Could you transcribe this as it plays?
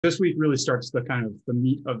This week really starts the kind of the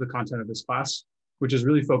meat of the content of this class, which is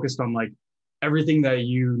really focused on like everything that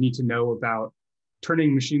you need to know about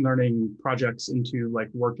turning machine learning projects into like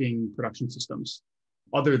working production systems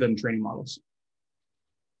other than training models.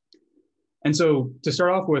 And so to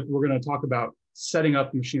start off with, we're going to talk about setting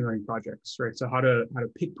up machine learning projects, right? So how to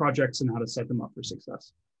pick projects and how to set them up for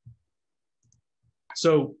success.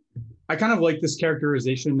 So I kind of like this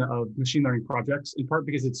characterization of machine learning projects in part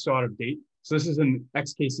because it's so out of date. So this is an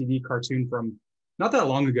XKCD cartoon from not that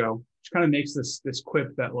long ago, which kind of makes this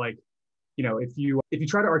quip that like, you know, if you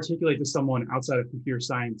try to articulate to someone outside of computer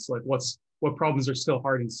science, like what problems are still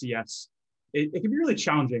hard in CS, it can be really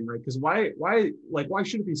challenging, right? Because why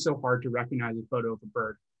should it be so hard to recognize a photo of a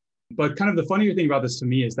bird? But kind of the funnier thing about this to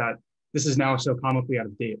me is that this is now so comically out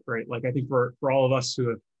of date, right? Like I think for all of us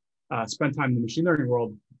who have spent time in the machine learning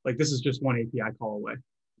world, like this is just one API call away.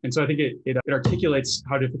 And so I think it articulates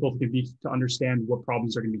how difficult it can be to understand what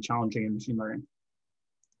problems are going to be challenging in machine learning.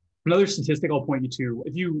 Another statistic I'll point you to,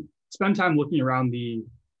 if you spend time looking around the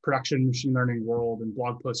production machine learning world and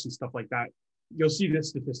blog posts and stuff like that, you'll see this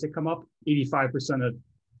statistic come up. 85% of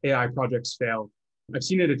AI projects fail. I've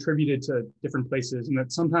seen it attributed to different places, and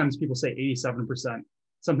that sometimes people say 87%,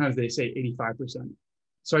 sometimes they say 85%.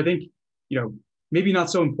 So I think, you know, maybe not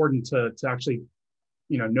so important to actually,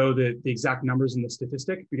 you know the exact numbers in the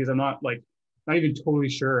statistic, because I'm not even totally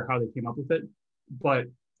sure how they came up with it. But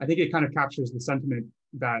I think it kind of captures the sentiment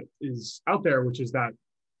that is out there, which is that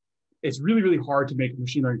it's really, really hard to make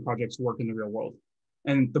machine learning projects work in the real world.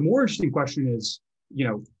 And the more interesting question is, you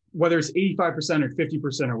know, whether it's 85% or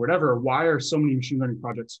 50% or whatever, why are so many machine learning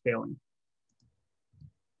projects failing?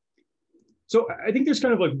 So I think there's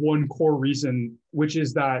kind of like one core reason, which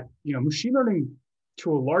is that, you know, machine learning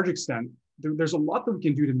to a large extent, there's a lot that we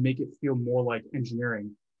can do to make it feel more like engineering.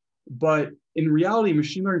 But in reality,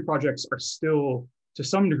 machine learning projects are still, to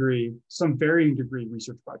some degree, some varying degree,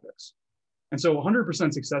 research projects. And so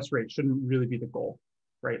 100% success rate shouldn't really be the goal,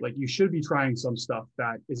 right? Like you should be trying some stuff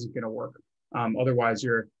that isn't going to work. Otherwise,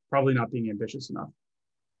 you're probably not being ambitious enough.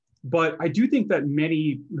 But I do think that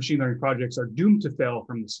many machine learning projects are doomed to fail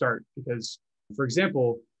from the start because, for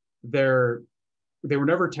example, they were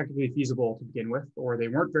never technically feasible to begin with, or they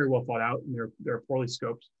weren't very well thought out and they're poorly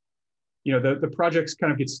scoped. You know, the projects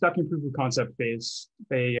kind of get stuck in proof of concept phase.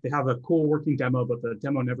 They have a cool working demo, but the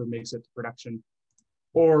demo never makes it to production.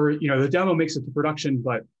 Or, you know, the demo makes it to production,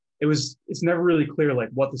 but it's never really clear like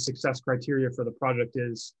what the success criteria for the project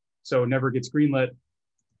is. So it never gets greenlit.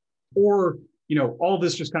 Or, you know, all of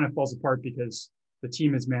this just kind of falls apart because the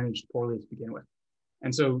team is managed poorly to begin with.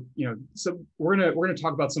 And so, you know, so we're gonna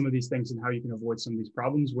talk about some of these things and how you can avoid some of these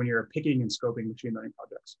problems when you're picking and scoping machine learning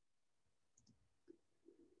projects.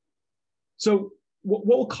 So what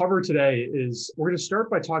we'll cover today is we're going to start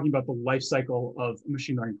by talking about the life cycle of a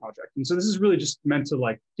machine learning project. And so this is really just meant to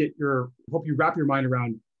like help you wrap your mind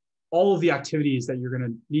around all of the activities that you're going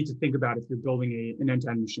to need to think about if you're building an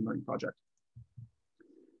end-to-end machine learning project.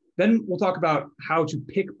 Then we'll talk about how to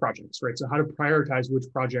pick projects, right? So how to prioritize which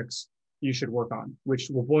projects you should work on, which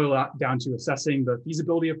will boil down to assessing the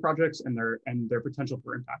feasibility of projects and their potential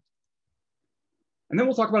for impact. And then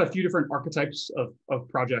we'll talk about a few different archetypes of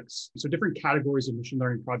projects. So different categories of machine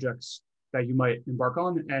learning projects that you might embark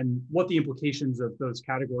on and what the implications of those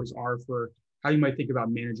categories are for how you might think about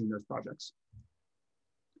managing those projects.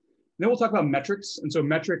 And then we'll talk about metrics. And so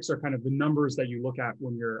metrics are kind of the numbers that you look at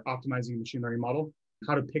when you're optimizing a machine learning model,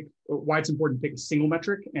 how to pick, why it's important to pick a single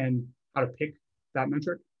metric and how to pick that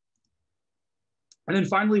metric. And then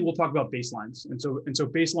finally, we'll talk about baselines. And so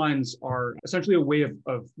baselines are essentially a way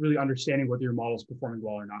of really understanding whether your model is performing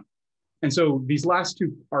well or not. And so these last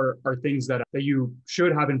two are things that you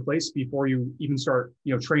should have in place before you even start,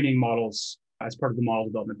 you know, training models as part of the model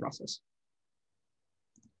development process.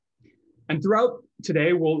 And throughout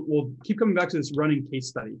today, we'll keep coming back to this running case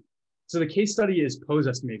study. So the case study is pose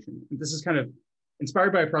estimation. And this is kind of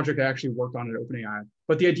inspired by a project I actually worked on at OpenAI.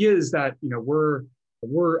 But the idea is that, you know, we're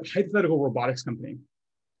a hypothetical robotics company.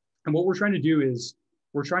 And what we're trying to do is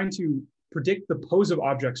we're trying to predict the pose of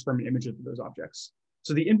objects from an image of those objects.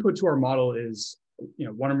 So the input to our model is, you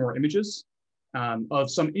know, one or more images of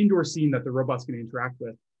some indoor scene that the robot's going to interact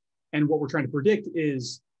with. And what we're trying to predict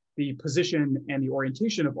is the position and the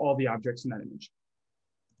orientation of all the objects in that image.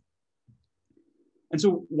 And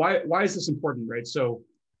so why is this important, right? So,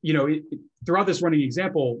 you know, throughout this running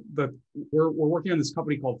example, we're working on this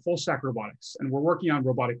company called Full Stack Robotics, and we're working on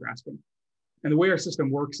robotic grasping. And the way our system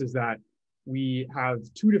works is that we have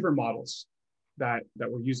two different models that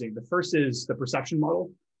we're using. The first is the perception model,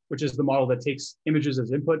 which is the model that takes images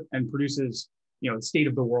as input and produces, you know, the state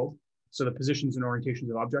of the world. So the positions and orientations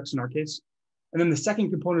of objects in our case. And then the second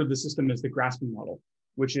component of the system is the grasping model,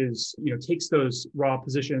 which is, takes those raw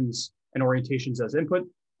positions and orientations as input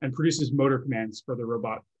and produces motor commands for the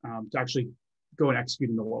robot to actually go and execute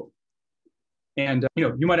in the world. And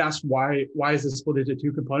you might ask, why is this split into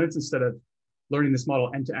two components instead of learning this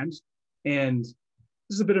model end to end? And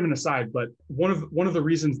this is a bit of an aside, but one of the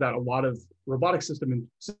reasons that a lot of robotic systems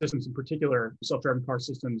in particular, self-driving car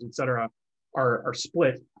systems, et cetera, are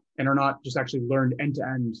split and are not just actually learned end to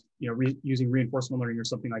end, using reinforcement learning or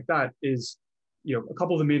something like that, is, a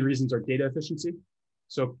couple of the main reasons are data efficiency.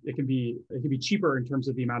 So it can be cheaper in terms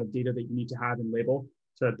of the amount of data that you need to have and label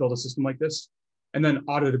to build a system like this, and then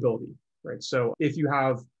auditability, right? So if you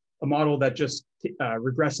have a model that just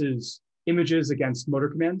regresses images against motor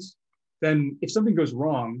commands, then if something goes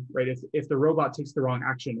wrong, right, if the robot takes the wrong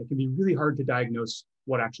action, it can be really hard to diagnose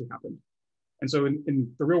what actually happened. And so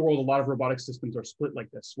in the real world, a lot of robotic systems are split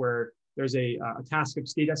like this, where there's a task of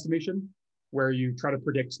state estimation, where you try to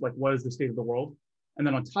predict like what is the state of the world. And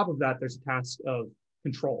then on top of that, there's a task of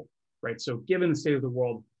control, right? So given the state of the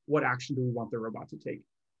world, what action do we want the robot to take?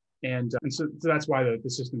 And so that's why the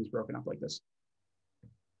system is broken up like this.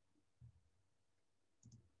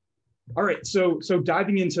 All right, so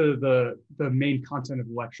diving into the main content of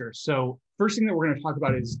the lecture. So first thing that we're going to talk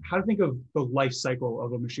about is how to think of the life cycle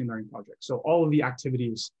of a machine learning project. So all of the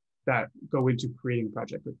activities that go into creating a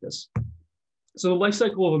project like this. So the life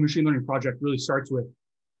cycle of a machine learning project really starts with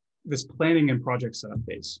this planning and project setup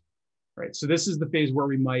phase, right? So this is the phase where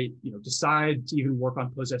we might, decide to even work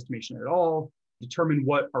on post-estimation at all, determine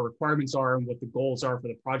what our requirements are and what the goals are for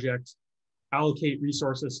the project, allocate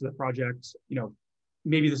resources to the project.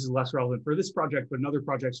 Maybe this is less relevant for this project, but in other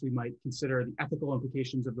projects, we might consider the ethical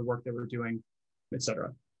implications of the work that we're doing, et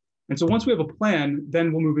cetera. And so once we have a plan,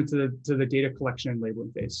 then we'll move into the data collection and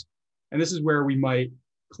labeling phase. And this is where we might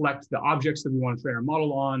collect the objects that we want to train our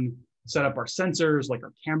model on, set up our sensors like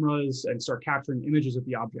our cameras, and start capturing images of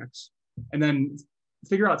the objects. And then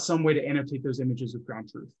figure out some way to annotate those images with ground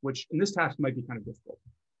truth, which in this task might be kind of difficult.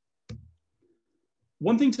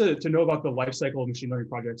 One thing to know about the life cycle of machine learning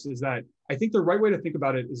projects is that I think the right way to think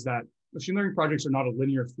about it is that machine learning projects are not a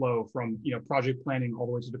linear flow from project planning all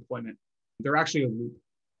the way to deployment. They're actually a loop.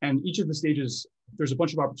 And each of the stages, there's a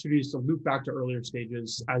bunch of opportunities to loop back to earlier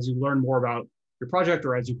stages as you learn more about your project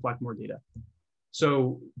or as you collect more data.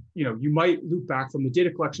 So, you might loop back from the data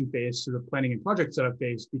collection phase to the planning and project setup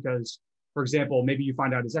phase because, for example, maybe you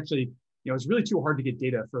find out it's actually, it's really too hard to get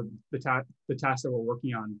data for the task that we're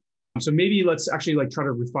working on. So maybe let's actually try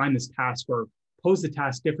to refine this task or pose the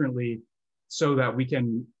task differently so that we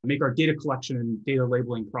can make our data collection and data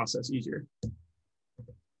labeling process easier.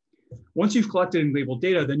 Once you've collected and labeled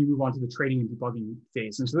data, then you move on to the training and debugging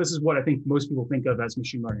phase. And so this is what I think most people think of as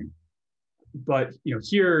machine learning. But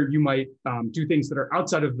here you might do things that are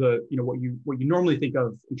outside of the what you normally think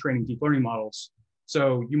of in training deep learning models.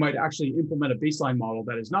 So you might actually implement a baseline model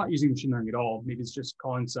that is not using machine learning at all. Maybe it's just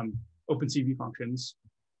calling some OpenCV functions.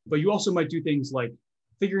 But you also might do things like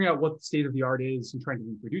figuring out what the state of the art is and trying to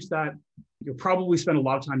reproduce that. You'll probably spend a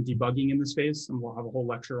lot of time debugging in this phase, and we'll have a whole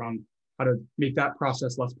lecture on how to make that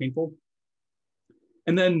process less painful.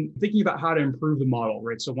 And then thinking about how to improve the model,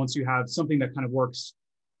 right? So once you have something that kind of works,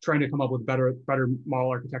 trying to come up with better model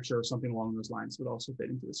architecture or something along those lines would also fit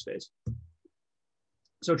into this phase.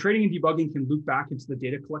 So training and debugging can loop back into the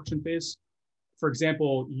data collection phase. For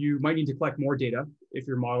example, you might need to collect more data if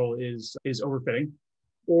your model is overfitting.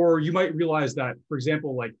 Or you might realize that, for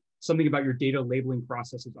example, something about your data labeling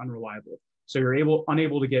process is unreliable. So you're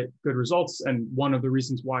unable to get good results. And one of the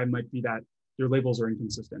reasons why might be that your labels are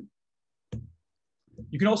inconsistent.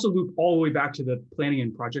 You can also loop all the way back to the planning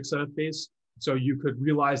and project setup phase. So you could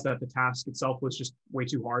realize that the task itself was just way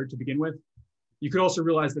too hard to begin with. You could also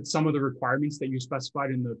realize that some of the requirements that you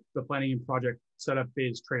specified in the planning and project setup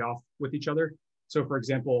phase trade off with each other. So for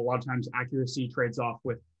example, a lot of times accuracy trades off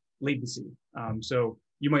with latency. So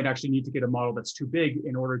you might actually need to get a model that's too big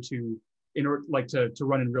in order to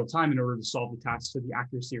run in real time in order to solve the task to the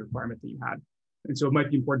accuracy requirement that you had. And so it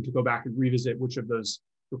might be important to go back and revisit which of those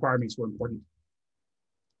requirements were important.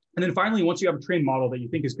 And then finally, once you have a trained model that you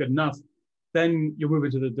think is good enough, then you'll move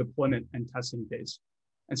into the deployment and testing phase.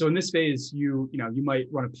 And so in this phase, you might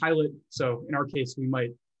run a pilot. So in our case, we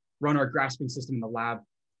might run our grasping system in the lab.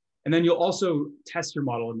 And then you'll also test your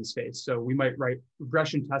model in this phase. So we might write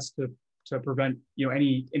regression tests to prevent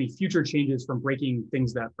any future changes from breaking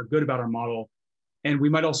things that are good about our model. And we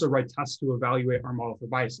might also write tests to evaluate our model for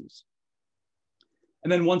biases.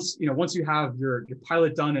 And then once you have your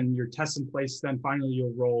pilot done and your tests in place, then finally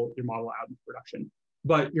you'll roll your model out into production.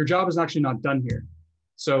 But your job is actually not done here.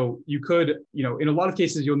 So you could, in a lot of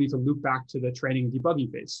cases, you'll need to loop back to the training and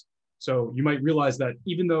debugging phase. So you might realize that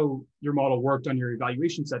even though your model worked on your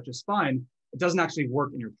evaluation set just fine, it doesn't actually work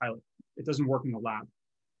in your pilot. It doesn't work in the lab.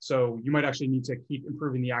 So you might actually need to keep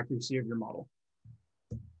improving the accuracy of your model.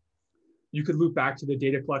 You could loop back to the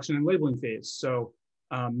data collection and labeling phase. So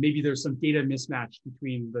maybe there's some data mismatch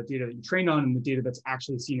between the data that you train on and the data that's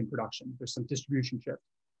actually seen in production. There's some distribution shift,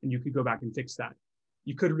 and you could go back and fix that.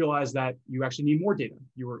 You could realize that you actually need more data.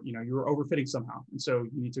 You were overfitting somehow, and so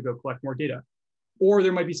you need to go collect more data. Or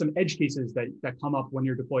there might be some edge cases that come up when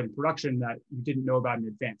you're deployed in production that you didn't know about in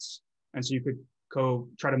advance. And so you could go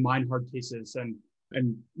try to mine hard cases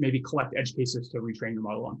and maybe collect edge cases to retrain your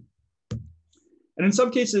model on. And in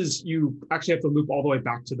some cases, you actually have to loop all the way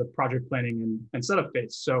back to the project planning and setup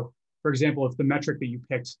phase. So for example, if the metric that you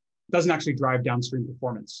picked doesn't actually drive downstream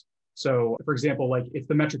performance. So for example, like if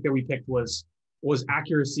the metric that we picked was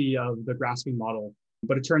accuracy of the grasping model,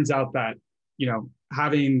 but it turns out that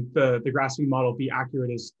having the grasping model be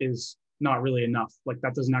accurate is not really enough. Like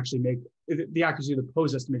that doesn't actually make the accuracy of the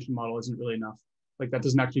pose estimation model isn't really enough. Like that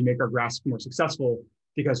doesn't actually make our grasp more successful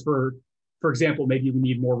because for example, maybe we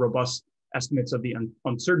need more robust estimates of the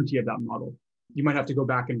uncertainty of that model. You might have to go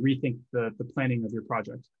back and rethink the planning of your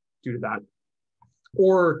project due to that.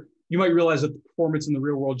 Or you might realize that the performance in the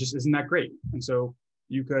real world just isn't that great. And so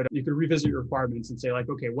you could revisit your requirements and say like,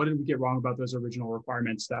 okay, what did we get wrong about those original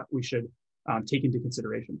requirements that we should take into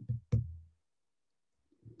consideration?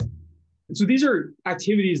 And so these are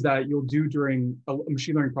activities that you'll do during a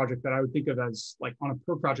machine learning project that I would think of as like on a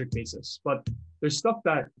per project basis. But there's stuff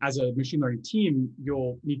that as a machine learning team,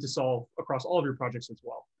 you'll need to solve across all of your projects as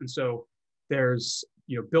well. And so there's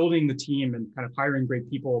building the team and kind of hiring great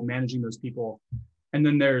people, managing those people. And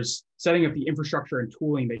then there's setting up the infrastructure and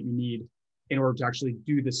tooling that you need in order to actually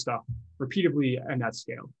do this stuff repeatedly and at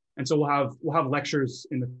scale. And so we'll have lectures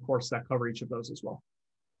in the course that cover each of those as well.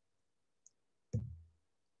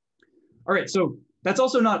 All right, so that's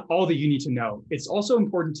also not all that you need to know. It's also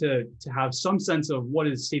important to have some sense of what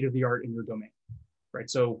is state of the art in your domain, right?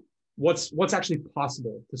 So what's actually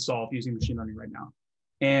possible to solve using machine learning right now.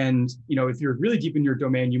 And if you're really deep in your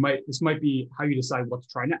domain, this might be how you decide what to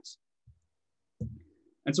try next.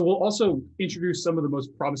 And so we'll also introduce some of the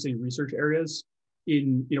most promising research areas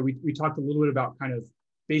we talked a little bit about kind of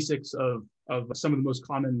basics of some of the most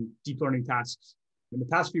common deep learning tasks in the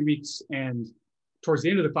past few weeks. And towards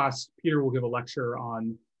the end of the class, Peter will give a lecture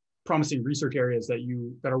on promising research areas that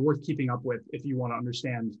are worth keeping up with if you want to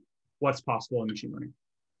understand what's possible in machine learning.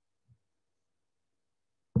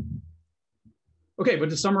 Okay,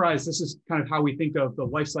 but to summarize, this is kind of how we think of the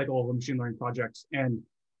life cycle of a machine learning project. And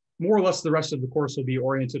more or less the rest of the course will be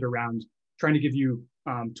oriented around trying to give you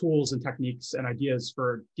tools and techniques and ideas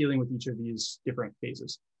for dealing with each of these different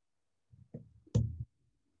phases.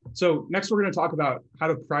 So next, we're going to talk about how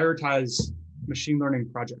to prioritize machine learning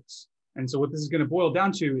projects. And so what this is going to boil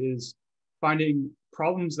down to is finding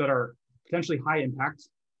problems that are potentially high impact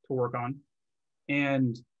to work on,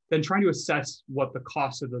 and then trying to assess what the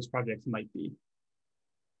cost of those projects might be.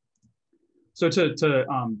 So to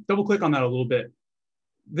double click on that a little bit,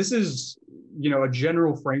 this is a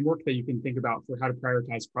general framework that you can think about for how to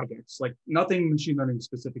prioritize projects, like nothing machine learning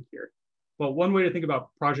specific here. But one way to think about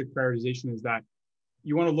project prioritization is that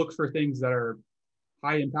you want to look for things that are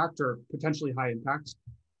high impact or potentially high impact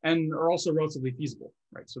and are also relatively feasible,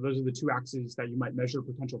 right? So those are the two axes that you might measure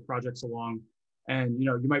potential projects along. And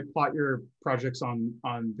you might plot your projects on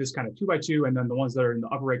this kind of 2x2, and then the ones that are in the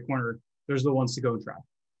upper right corner, those are the ones to go and track,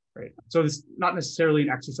 right? So it's not necessarily an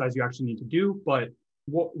exercise you actually need to do, but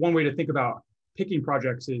one way to think about picking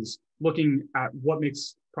projects is looking at what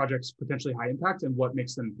makes projects potentially high impact and what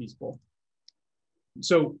makes them feasible.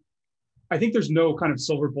 So I think there's no kind of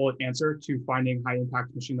silver bullet answer to finding high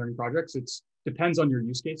impact machine learning projects. It depends on your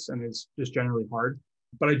use case, and it's just generally hard.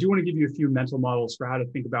 But I do want to give you a few mental models for how to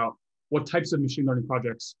think about what types of machine learning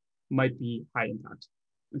projects might be high impact.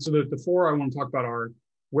 And so the four I want to talk about are,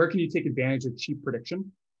 where can you take advantage of cheap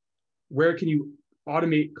prediction? Where can you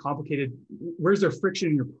automate where's there friction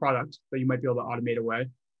in your product that you might be able to automate away?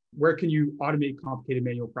 Where can you automate complicated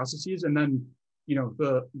manual processes? And then,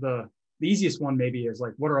 the easiest one maybe is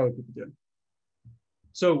like, what are other people doing?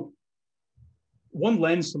 So one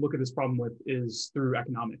lens to look at this problem with is through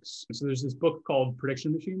economics. So there's this book called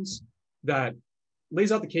Prediction Machines that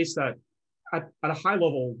lays out the case that at a high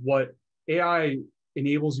level, what AI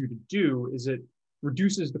enables you to do is it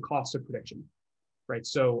reduces the cost of prediction, right?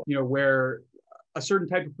 So, where a certain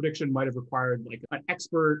type of prediction might have required like an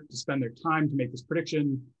expert to spend their time to make this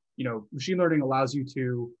prediction, machine learning allows you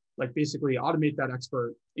to like basically automate that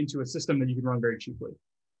expert into a system that you can run very cheaply.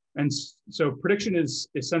 And so prediction is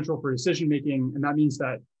essential for decision making. And that means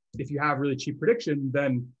that if you have really cheap prediction,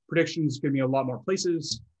 then predictions going to be a lot more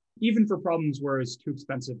places, even for problems where it's too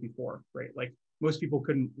expensive before, right? Like most people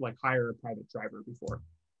couldn't like hire a private driver before.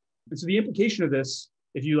 And so the implication of this,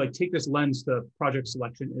 if you like take this lens to project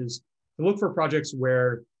selection, is to look for projects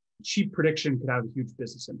where cheap prediction could have a huge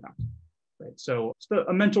business impact, right? So it's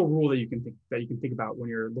a mental rule that you can think about when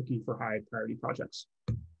you're looking for high priority projects.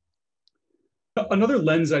 Another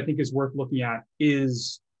lens I think is worth looking at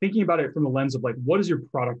is thinking about it from the lens of like, what does your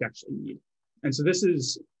product actually need? And so this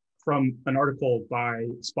is from an article by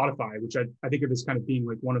Spotify, which I think of as kind of being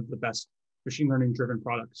like one of the best machine learning driven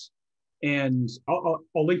products. And I'll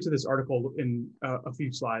link to this article in a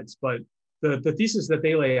few slides, but the thesis that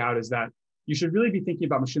they lay out is that you should really be thinking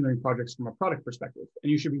about machine learning projects from a product perspective,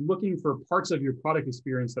 and you should be looking for parts of your product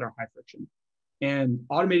experience that are high friction. And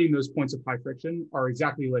automating those points of high friction are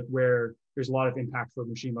exactly like where there's a lot of impact for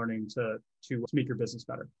machine learning to make your business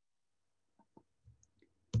better.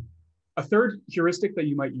 A third heuristic that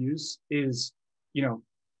you might use is,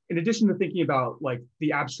 in addition to thinking about like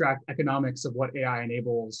the abstract economics of what AI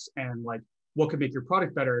enables and like what could make your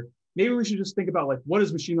product better, maybe we should just think about like, what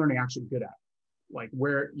is machine learning actually good at? Like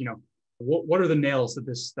where, what are the nails that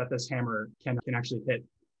this hammer can actually hit?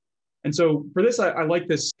 And so for this, I like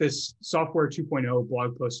this Software 2.0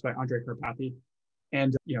 blog post by Andre Karpathy.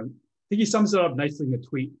 And I think he sums it up nicely in a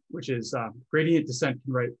tweet, which is gradient descent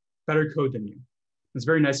can write better code than you. It's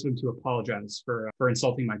very nice of him to apologize for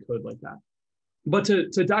insulting my code like that. But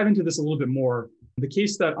to dive into this a little bit more, the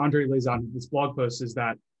case that Andre lays out in this blog post is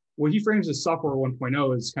that what he frames as software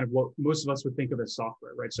 1.0 is kind of what most of us would think of as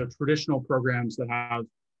software, right? So traditional programs that have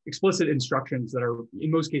explicit instructions that are in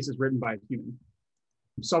most cases written by a human.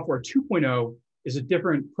 Software 2.0 is a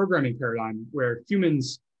different programming paradigm where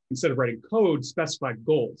humans, instead of writing code, specify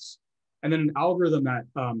goals, and then an algorithm that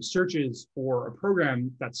searches for a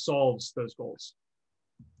program that solves those goals.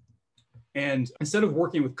 And instead of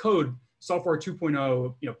working with code, Software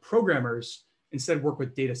 2.0, programmers instead work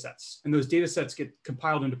with data sets, and those data sets get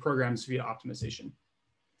compiled into programs via optimization.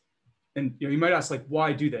 And you might ask, like,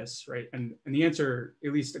 why do this, right? And the answer,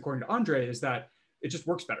 at least according to Andre, is that it just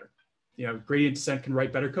works better. Gradient descent can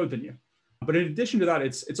write better code than you. But in addition to that,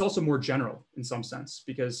 it's also more general in some sense,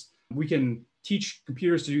 because we can teach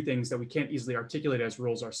computers to do things that we can't easily articulate as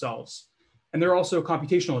rules ourselves. And there are also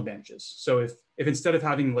computational advantages. So if instead of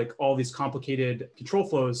having like all these complicated control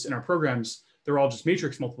flows in our programs, they're all just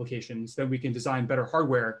matrix multiplications, then we can design better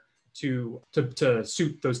hardware to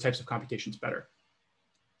suit those types of computations better.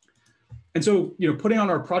 And so, putting on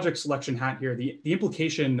our project selection hat here, the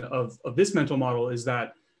implication of this mental model is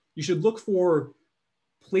that you should look for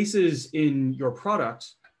places in your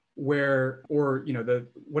product where, or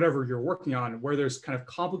whatever you're working on, where there's kind of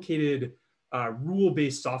complicated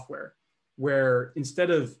rule-based software, where instead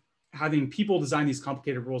of having people design these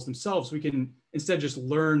complicated rules themselves, we can instead just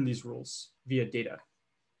learn these rules via data.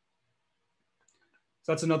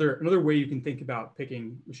 So that's another way you can think about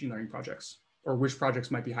picking machine learning projects, or which projects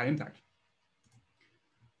might be high impact.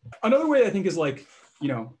 Another way I think is like,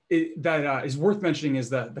 that is worth mentioning is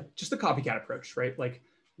just the copycat approach, right? Like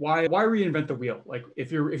why reinvent the wheel? Like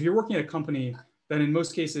if you're working at a company, then in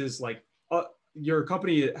most cases, like your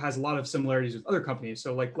company has a lot of similarities with other companies.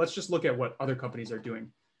 So like, let's just look at what other companies are doing.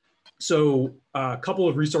 So a couple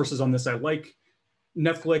of resources on this I like.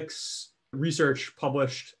 Netflix research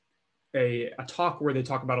published a talk where they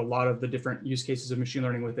talk about a lot of the different use cases of machine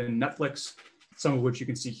learning within Netflix, some of which you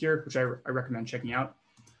can see here, which I recommend checking out.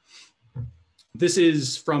 This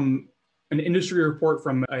is from an industry report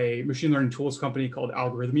from a machine learning tools company called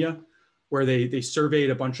Algorithmia, where they surveyed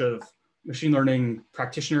a bunch of machine learning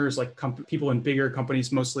practitioners, like people in bigger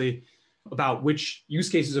companies mostly, about which use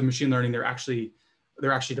cases of machine learning they're actually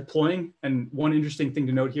deploying. And one interesting thing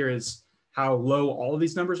to note here is how low all of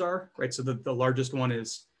these numbers are, right? So the largest one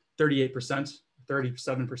is 38%,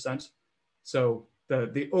 37%. So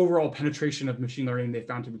the overall penetration of machine learning they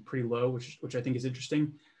found to be pretty low, which I think is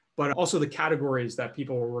interesting. But also the categories that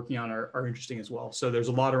people were working on are interesting as well. So there's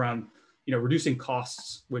a lot around, reducing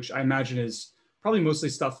costs, which I imagine is probably mostly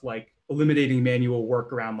stuff like eliminating manual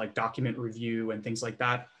work around like document review and things like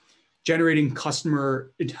that. Generating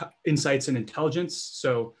customer insights and intelligence.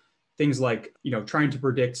 So things like, trying to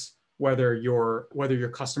predict whether your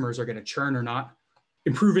customers are going to churn or not.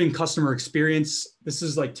 Improving customer experience. This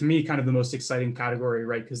is like, to me, kind of the most exciting category,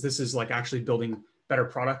 right? Because this is like actually building better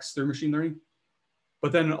products through machine learning.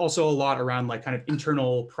 But then also a lot around like kind of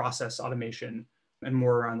internal process automation and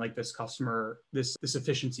more around like this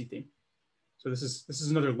efficiency theme. So this is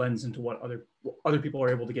another lens into what other people are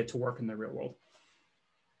able to get to work in the real world.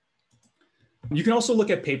 You can also look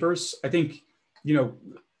at papers. I think,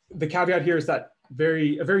 the caveat here is that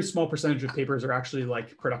a very small percentage of papers are actually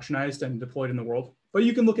like productionized and deployed in the world. But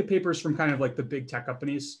you can look at papers from kind of like the big tech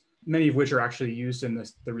companies, many of which are actually used in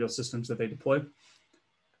the real systems that they deploy.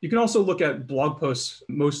 You can also look at blog posts,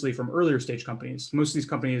 mostly from earlier stage companies. Most of these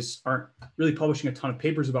companies aren't really publishing a ton of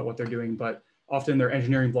papers about what they're doing, but often their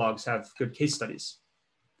engineering blogs have good case studies.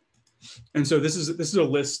 And so this is a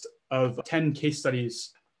list of 10 case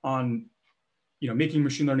studies on making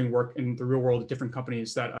machine learning work in the real world at different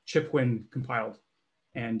companies that Chipwin compiled.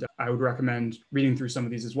 And I would recommend reading through some of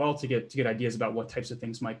these as well to get ideas about what types of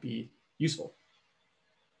things might be useful.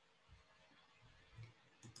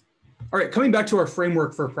 All right, coming back to our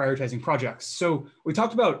framework for prioritizing projects. So we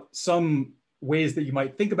talked about some ways that you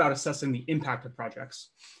might think about assessing the impact of projects.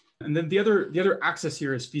 And then the other axis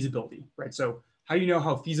here is feasibility, right? So how do you know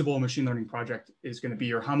how feasible a machine learning project is going to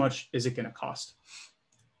be, or how much is it going to cost?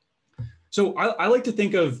 So I like to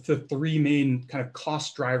think of the three main kind of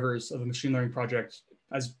cost drivers of a machine learning project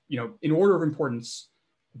as, in order of importance,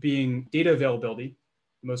 being data availability,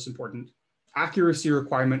 the most important, accuracy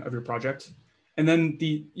requirement of your project, and then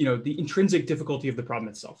the intrinsic difficulty of the problem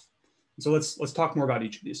itself. So let's talk more about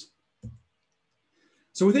each of these.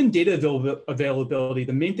 So within data availability,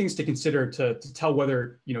 the main things to consider to tell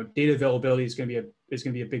whether data availability is going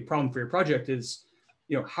to be a big problem for your project is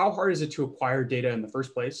how hard is it to acquire data in the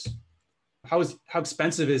first place? How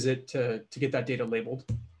expensive is it to get that data labeled?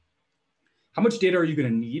 How much data are you going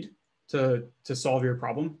to need to solve your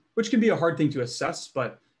problem? Which can be a hard thing to assess,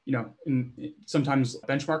 but sometimes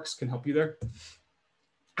benchmarks can help you there.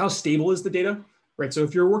 How stable is the data, right? So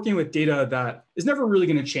if you're working with data that is never really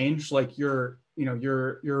going to change, like your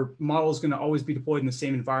model is going to always be deployed in the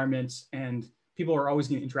same environment and people are always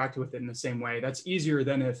going to interact with it in the same way. That's easier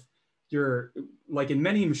than if you're, like in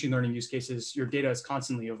many machine learning use cases, your data is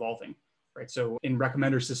constantly evolving, right? So in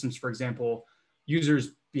recommender systems, for example,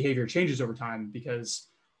 users' behavior changes over time because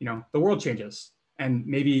the world changes. And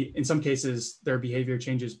maybe in some cases, their behavior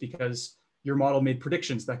changes because your model made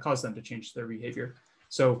predictions that caused them to change their behavior.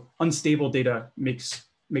 So unstable data makes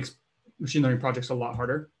machine learning projects a lot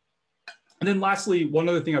harder. And then lastly, one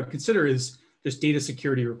other thing I would consider is just data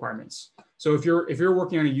security requirements. So if you're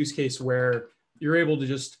working on a use case where you're able to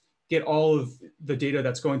just get all of the data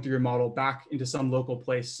that's going through your model back into some local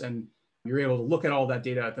place and you're able to look at all that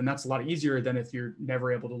data, then that's a lot easier than if you're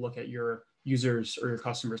never able to look at your users or your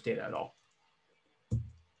customers' data at all.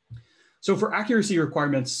 So for accuracy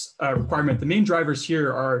requirement, the main drivers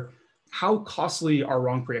here are how costly are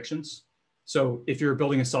wrong predictions. So if you're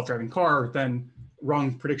building a self-driving car, then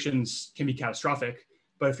wrong predictions can be catastrophic.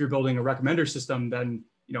 But if you're building a recommender system, then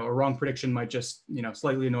a wrong prediction might just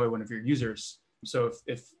slightly annoy one of your users. So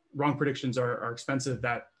if wrong predictions are expensive,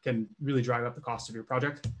 that can really drive up the cost of your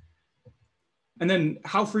project. And then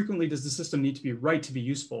how frequently does the system need to be right to be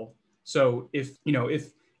useful? So if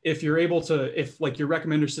you're able to, if like your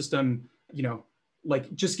recommender system,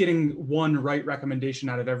 like just getting one right recommendation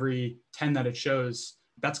out of every 10 that it shows,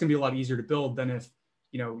 that's going to be a lot easier to build than if,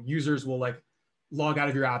 users will like log out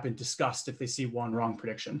of your app in disgust if they see one wrong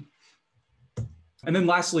prediction. And then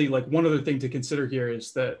lastly, like one other thing to consider here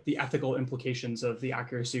is the ethical implications of the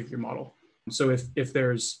accuracy of your model. So if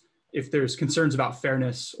there's concerns about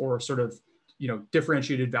fairness or sort of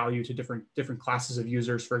differentiated value to different classes of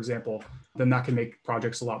users, for example, then that can make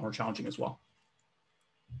projects a lot more challenging as well.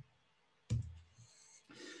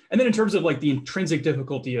 And then in terms of like the intrinsic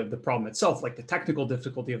difficulty of the problem itself, like the technical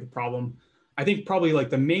difficulty of the problem, I think probably like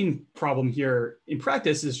the main problem here in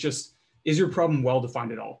practice is just, is your problem well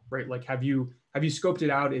defined at all, right? Like have you scoped it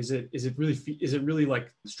out? Is it really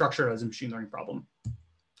like structured as a machine learning problem?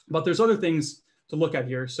 But there's other things to look at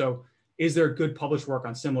here. So is there good published work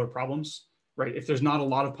on similar problems, right? If there's not a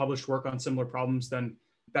lot of published work on similar problems, then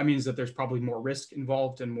that means that there's probably more risk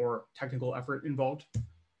involved and more technical effort involved.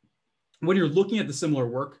 When you're looking at the similar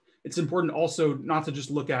work, it's important also not to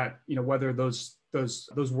just look at whether those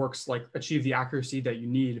works like achieve the accuracy that you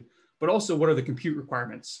need, but also what are the compute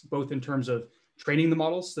requirements, both in terms of training the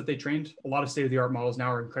models that they trained. A lot of state-of-the-art models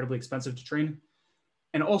now are incredibly expensive to train,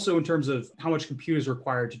 and also in terms of how much compute is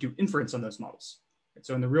required to do inference on those models.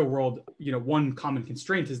 So in the real world, one common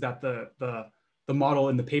constraint is that the model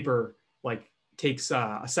in the paper like takes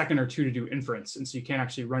a second or two to do inference, and so you can't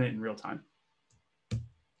actually run it in real time.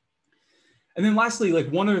 And then lastly, like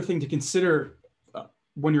one other thing to consider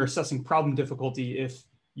when you're assessing problem difficulty, if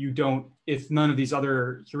none of these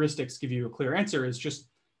other heuristics give you a clear answer, is just,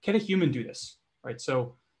 can a human do this, right?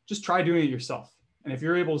 So just try doing it yourself. And if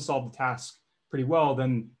you're able to solve the task pretty well,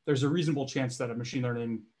 then there's a reasonable chance that a machine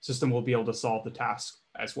learning system will be able to solve the task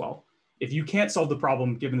as well. If you can't solve the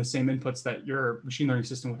problem given the same inputs that your machine learning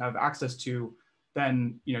system would have access to,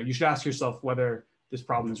 then you should ask yourself whether this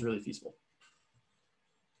problem is really feasible.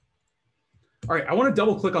 All right, I want to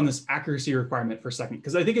double click on this accuracy requirement for a second,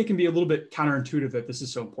 because I think it can be a little bit counterintuitive that this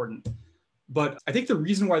is so important. But I think the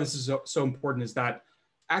reason why this is so important is that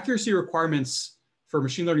accuracy requirements for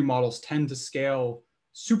machine learning models tend to scale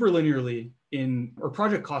superlinearly or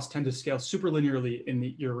project costs tend to scale superlinearly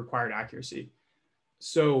in your required accuracy.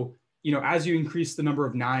 So, as you increase the number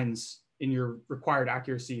of nines in your required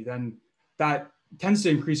accuracy, then that tends to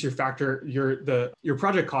increase your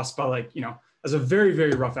project cost by as a very,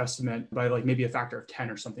 very rough estimate by maybe a factor of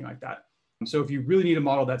 10 or something like that. So if you really need a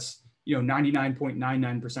model that's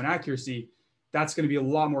 99.99% accuracy, that's going to be a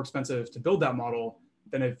lot more expensive to build that model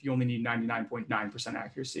than if you only need 99.9%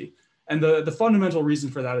 accuracy. And the fundamental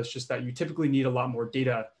reason for that is just that you typically need a lot more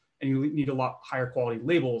data and you need a lot higher quality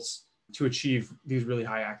labels to achieve these really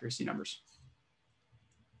high accuracy numbers.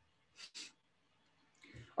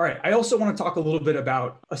 All right, I also want to talk a little bit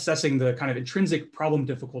about assessing the kind of intrinsic problem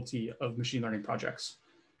difficulty of machine learning projects.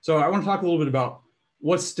 So I want to talk a little bit about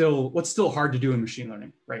what's still hard to do in machine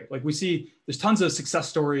learning, right? Like we see there's tons of success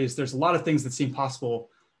stories. There's a lot of things that seem possible.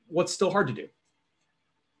 What's still hard to do?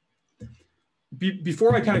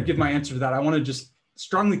 Before I kind of give my answer to that, I want to just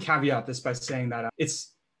strongly caveat this by saying that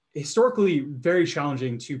it's historically very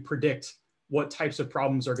challenging to predict what types of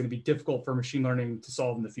problems are going to be difficult for machine learning to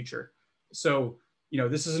solve in the future. So,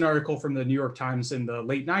 this is an article from the New York Times in the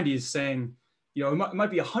late 90s saying, it might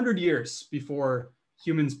be 100 years before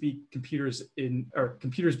humans beat computers or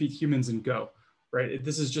computers beat humans in Go, right?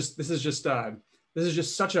 This is just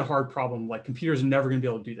such a hard problem. Like computers are never going to be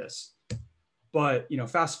able to do this. But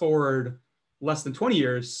fast forward less than 20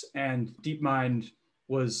 years, and DeepMind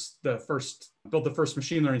built the first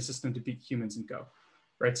machine learning system to beat humans in Go,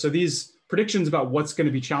 right? So these predictions about what's going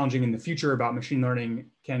to be challenging in the future about machine learning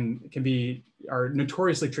are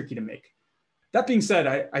notoriously tricky to make. That being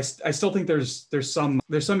said, I still think there's some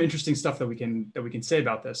interesting stuff that we can say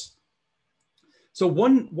about this. So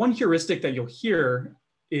one heuristic that you'll hear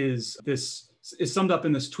is summed up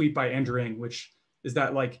in this tweet by Andrew Ng, which is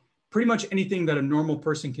that pretty much anything that a normal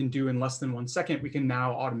person can do in less than 1 second, we can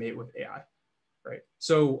now automate with AI, right?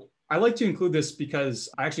 So I like to include this because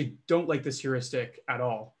I actually don't like this heuristic at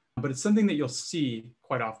all, but it's something that you'll see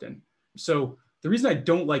quite often. So the reason I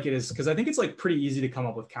don't like it is because I think it's pretty easy to come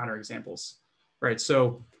up with counterexamples, right?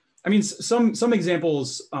 So, I mean, some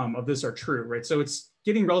examples of this are true, right? So it's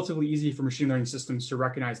getting relatively easy for machine learning systems to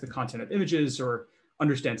recognize the content of images or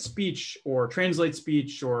understand speech or translate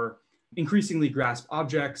speech or increasingly grasp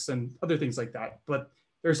objects and other things like that. But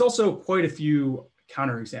there's also quite a few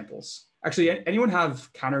counterexamples. Actually, anyone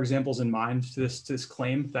have counterexamples in mind to this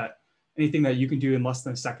claim that anything that you can do in less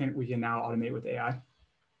than a second, we can now automate with AI?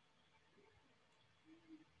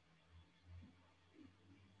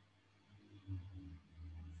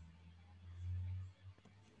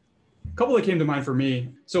 A couple that came to mind for me.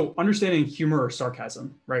 So understanding humor or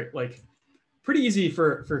sarcasm, right? Pretty easy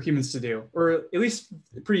for humans to do, or at least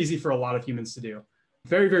pretty easy for a lot of humans to do.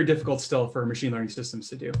 Very, very difficult still for machine learning systems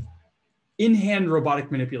to do. In-hand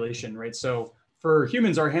robotic manipulation, right? So for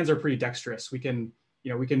humans, our hands are pretty dexterous. We can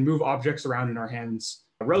move objects around in our hands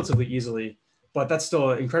relatively easily, but that's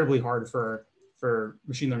still incredibly hard for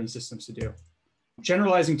machine learning systems to do.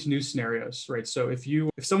 Generalizing to new scenarios, right? So if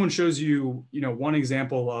someone shows you, one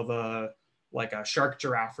example of a shark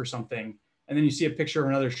giraffe or something, and then you see a picture of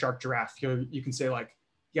another shark giraffe, you can say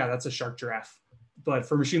yeah, that's a shark giraffe. But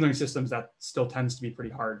for machine learning systems, that still tends to be pretty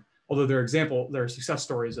hard. Although there are success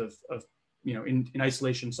stories of in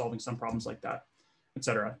isolation solving some problems like that, et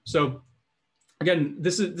cetera. So again,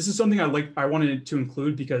 this is something I wanted to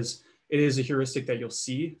include because it is a heuristic that you'll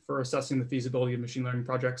see for assessing the feasibility of machine learning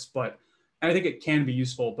projects. But I think it can be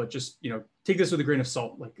useful, but just take this with a grain of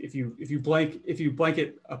salt. Like if you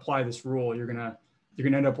blanket apply this rule, you're gonna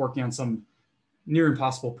end up working on some near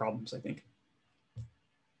impossible problems, I think.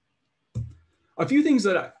 A few things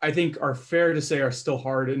that I think are fair to say are still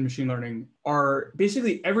hard in machine learning are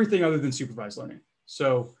basically everything other than supervised learning.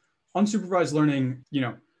 So unsupervised learning,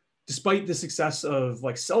 despite the success of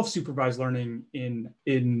self-supervised learning in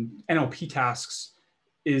NLP tasks,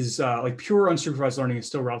 is pure unsupervised learning is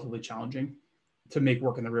still relatively challenging to make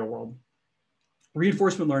work in the real world.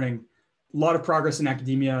 Reinforcement learning, a lot of progress in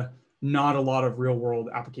academia, not a lot of real world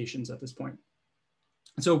applications at this point.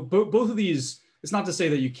 So both of these, it's not to say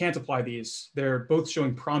that you can't apply these. They're both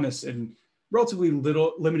showing promise in relatively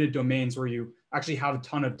limited domains where you actually have a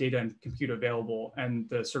ton of data and compute available, and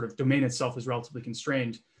the sort of domain itself is relatively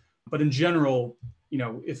constrained. But in general,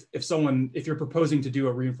 if you're proposing to do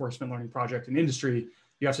a reinforcement learning project in industry,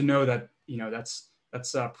 you have to know that that's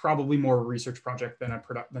That's probably more a research project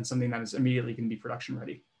than something that is immediately going to be production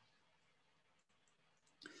ready.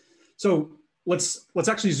 So let's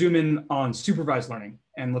actually zoom in on supervised learning,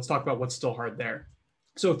 and let's talk about what's still hard there.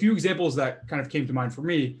 So a few examples that kind of came to mind for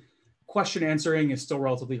me: question answering is still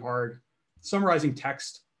relatively hard. Summarizing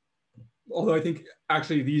text, although I think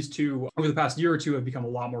actually these two over the past year or two have become a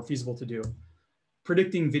lot more feasible to do.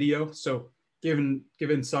 Predicting video, so given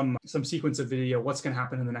some sequence of video, what's going to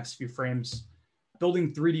happen in the next few frames.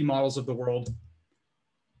 Building 3D models of the world.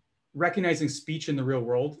 Recognizing speech in the real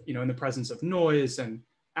world, in the presence of noise and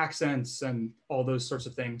accents and all those sorts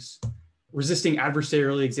of things. Resisting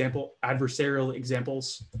adversarial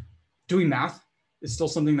examples. Doing math is still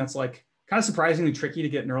something that's like kind of surprisingly tricky to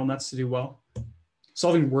get neural nets to do well.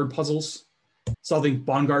 Solving word puzzles, solving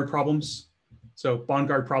Bongard problems. So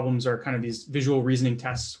Bongard problems are kind of these visual reasoning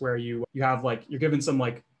tests where you have like, you're given some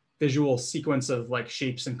like visual sequence of like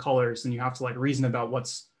shapes and colors, and you have to like reason about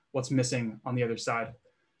what's missing on the other side.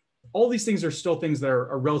 All these things are still things that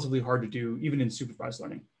are relatively hard to do, even in supervised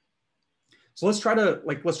learning. So let's try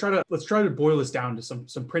to boil this down to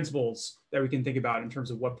some principles that we can think about in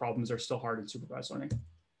terms of what problems are still hard in supervised learning.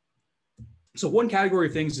 So one category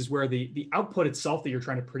of things is where the output itself that you're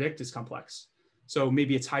trying to predict is complex. So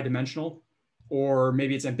maybe it's high dimensional, or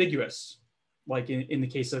maybe it's ambiguous, like in the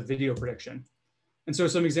case of video prediction. And so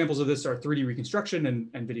some examples of this are 3D reconstruction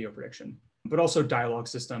and video prediction, but also dialogue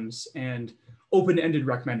systems and open-ended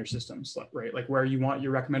recommender systems, right? Like where you want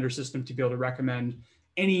your recommender system to be able to recommend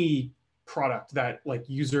any product that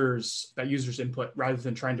users input, rather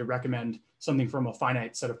than trying to recommend something from a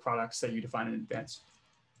finite set of products that you define in advance.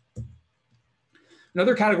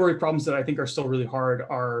 Another category of problems that I think are still really hard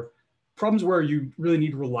are problems where you really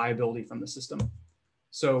need reliability from the system.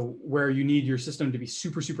 So where you need your system to be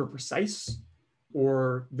super, super precise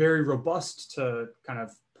or very robust to kind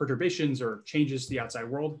of perturbations or changes to the outside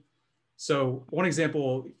world. So one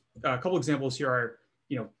example, a couple examples here are,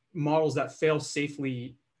 models that fail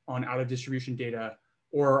safely on out of distribution data,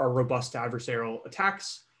 or are robust to adversarial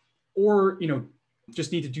attacks, or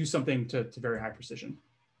just need to do something to very high precision.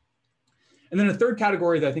 And then a third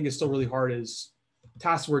category that I think is still really hard is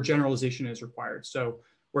tasks where generalization is required. So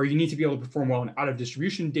where you need to be able to perform well in out of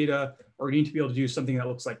distribution data, or you need to be able to do something that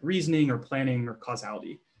looks like reasoning or planning or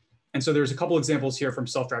causality. And so there's a couple examples here from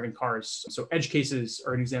self-driving cars. So edge cases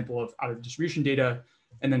are an example of out of distribution data,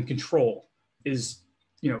 and then control is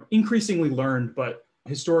increasingly learned, but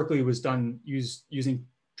historically was done using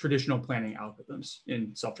traditional planning algorithms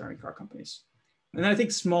in self-driving car companies. And then I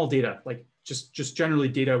think small data, like just generally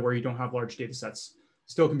data where you don't have large data sets,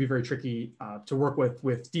 still can be very tricky to work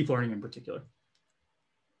with deep learning in particular.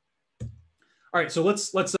 All right, so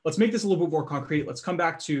let's make this a little bit more concrete. Let's come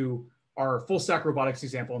back to our full stack robotics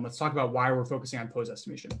example, and let's talk about why we're focusing on pose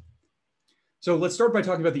estimation. So let's start by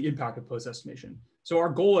talking about the impact of pose estimation. So our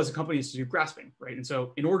goal as a company is to do grasping, right? And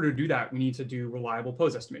so in order to do that, we need to do reliable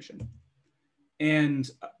pose estimation. And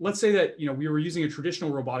let's say that we were using a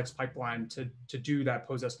traditional robotics pipeline to do that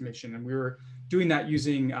pose estimation, and we were doing that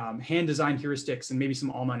using hand designed heuristics and maybe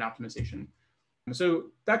some all-mind optimization. So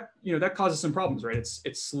that that causes some problems, right?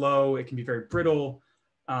 It's slow, it can be very brittle,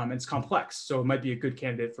 and it's complex. So it might be a good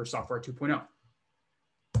candidate for software 2.0.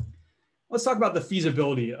 Let's talk about the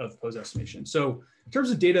feasibility of pose estimation. So in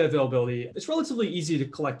terms of data availability, it's relatively easy to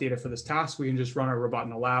collect data for this task. We can just run our robot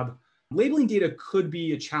in a lab. Labeling data could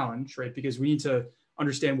be a challenge, right? Because we need to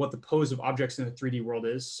understand what the pose of objects in the 3D world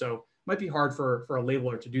is. So it might be hard for a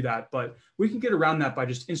labeler to do that, but we can get around that by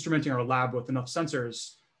just instrumenting our lab with enough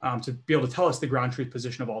sensors to be able to tell us the ground truth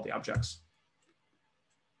position of all the objects.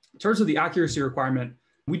 In terms of the accuracy requirement,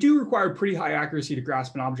 we do require pretty high accuracy to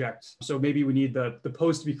grasp an object. So maybe we need the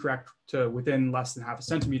pose to be correct to within less than 0.5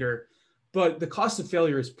 centimeter, but the cost of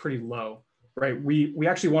failure is pretty low, right? We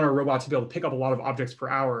actually want our robot to be able to pick up a lot of objects per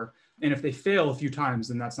hour. And if they fail a few times,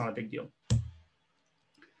 then that's not a big deal.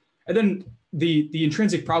 And then the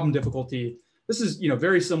intrinsic problem difficulty, this is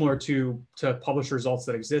very similar to published results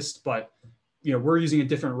that exist, but we're using a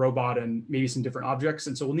different robot and maybe some different objects,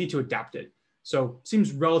 and so we'll need to adapt it. So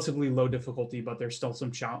seems relatively low difficulty, but there's still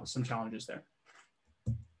some challenges there.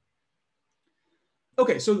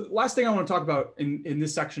 Okay, so the last thing I want to talk about in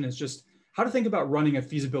this section is just how to think about running a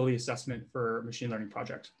feasibility assessment for a machine learning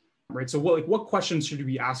project, right? So what questions should you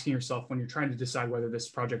be asking yourself when you're trying to decide whether this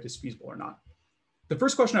project is feasible or not? The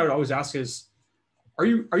first question I would always ask is, are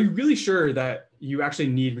you really sure that you actually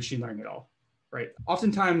need machine learning at all, right?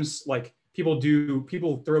 Oftentimes,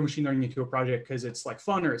 people throw machine learning into a project because it's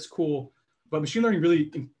fun or it's cool, but machine learning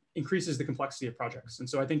really increases the complexity of projects. And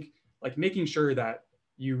so I think making sure that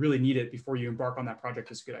you really need it before you embark on that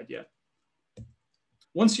project is a good idea.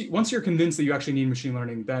 once you're convinced that you actually need machine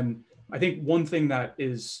learning, then I think one thing that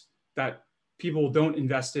people don't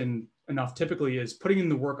invest in enough typically is putting in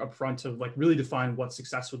the work up front to like really define what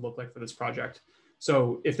success would look like for this project.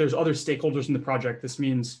 So if there's other stakeholders in the project, this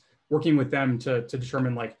means working with them to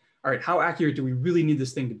determine like, all right, how accurate do we really need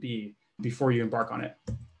this thing to be before you embark on it?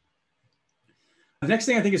 The next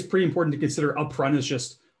thing I think is pretty important to consider upfront is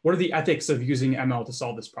just what are the ethics of using ML to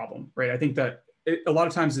solve this problem, right? I think that a lot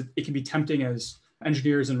of times it can be tempting as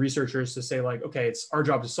engineers and researchers to say like, okay, it's our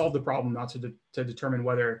job to solve the problem, not to determine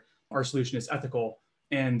whether our solution is ethical,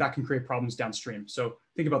 and that can create problems downstream. So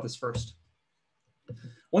think about this first.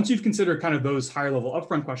 Once you've considered kind of those higher level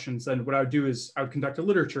upfront questions, then what I would do is I would conduct a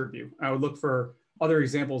literature review. I would look for other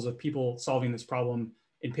examples of people solving this problem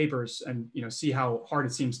in papers and see how hard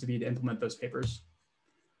it seems to be to implement those papers.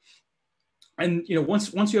 And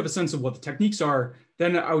once you have a sense of what the techniques are,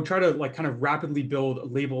 then I would try to like kind of rapidly build a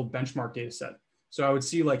labeled benchmark data set. So I would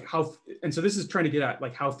see like and so this is trying to get at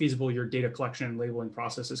like how feasible your data collection and labeling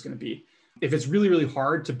process is going to be. If it's really, really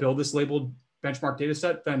hard to build this labeled benchmark data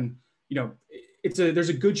set, then there's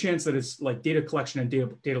a good chance that it's like data collection and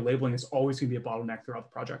data labeling is always going to be a bottleneck throughout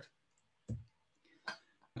the project.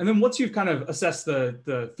 And then once you've kind of assessed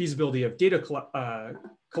the feasibility of data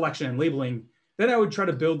collection and labeling, then I would try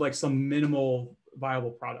to build like some minimal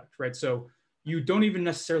viable product, right? So you don't even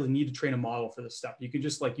necessarily need to train a model for this step. You can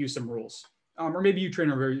just like use some rules, or maybe you train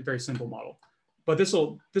a very, very simple model. But this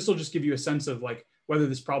will just give you a sense of like whether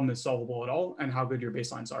this problem is solvable at all and how good your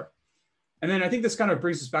baselines are. And then I think this kind of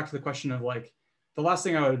brings us back to the question of like, the last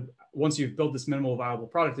thing I would, once you've built this minimal viable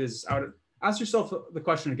product, is I would ask yourself the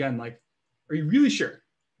question again, like, are you really sure?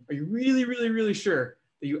 Are you really, really, really sure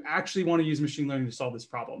that you actually want to use machine learning to solve this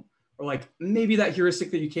problem? Or like, maybe that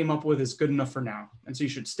heuristic that you came up with is good enough for now. And so you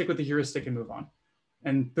should stick with the heuristic and move on.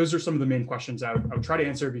 And those are some of the main questions I would try to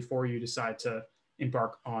answer before you decide to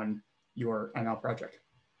embark on your ML project.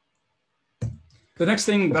 The next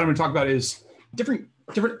thing that I'm going to talk about is different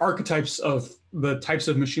archetypes of the types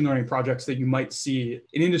of machine learning projects that you might see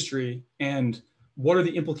in industry, and what are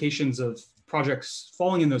the implications of projects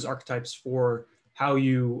falling in those archetypes for how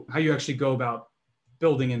you actually go about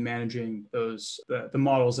building and managing the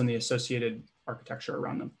models and the associated architecture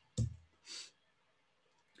around them.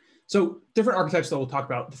 So different archetypes that we'll talk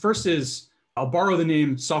about. The first is, I'll borrow the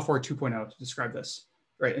name software 2.0 to describe this,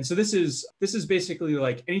 right? And so this is basically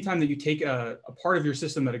like anytime that you take a part of your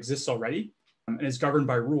system that exists already and is governed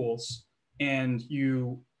by rules, and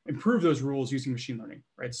you improve those rules using machine learning,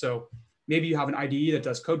 right? So maybe you have an IDE that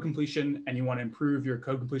does code completion and you want to improve your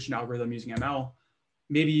code completion algorithm using ML.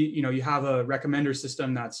 Maybe you have a recommender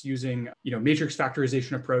system that's using matrix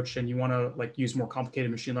factorization approach, and you want to like use more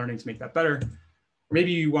complicated machine learning to make that better. Or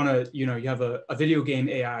maybe you want to you have a video game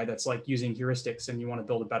AI that's like using heuristics, and you want to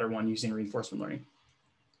build a better one using reinforcement learning.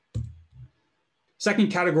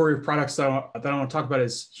 Second category of products that I want to talk about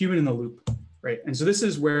is human in the loop, right? And so this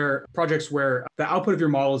is where projects where the output of your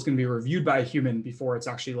model is going to be reviewed by a human before it's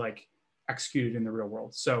actually like executed in the real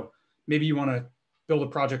world. So maybe you want to build a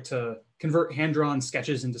project to convert hand-drawn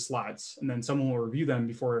sketches into slides, and then someone will review them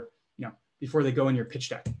before they go in your pitch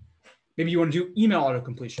deck. Maybe you want to do email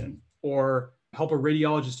autocompletion or help a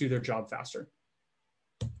radiologist do their job faster.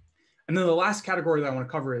 And then the last category that I want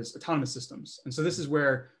to cover is autonomous systems. And so this is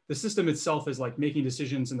where the system itself is like making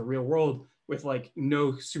decisions in the real world with like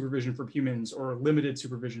no supervision from humans or limited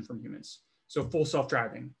supervision from humans. So full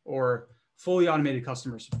self-driving or fully automated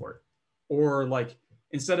customer support, or like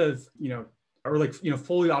instead of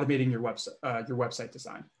fully automating your website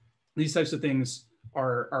design. These types of things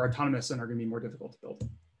are autonomous and are going to be more difficult to build.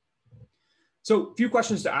 So a few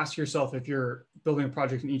questions to ask yourself if you're building a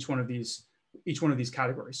project in each one of these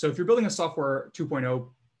categories. So if you're building a software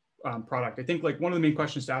 2.0 product, I think like one of the main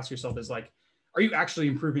questions to ask yourself is like, are you actually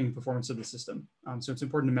improving the performance of the system? So it's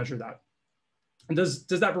important to measure that. And does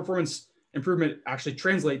that performance improvement actually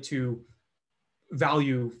translate to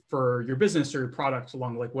value for your business or your product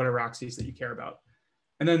along like whatever axes that you care about?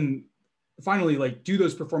 And then finally, like, do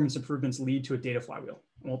those performance improvements lead to a data flywheel?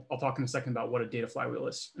 I'll talk in a second about what a data flywheel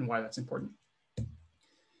is and why that's important.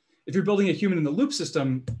 If you're building a human in the loop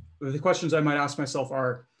system, the questions I might ask myself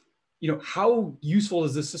are, how useful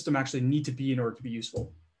does this system actually need to be in order to be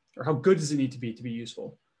useful? Or how good does it need to be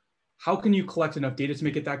useful? How can you collect enough data to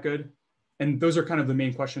make it that good? And those are kind of the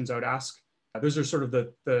main questions I would ask. Those are sort of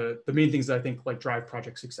the main things that I think like drive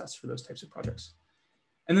project success for those types of projects.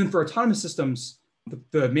 And then for autonomous systems,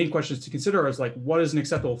 the main questions to consider is like, what is an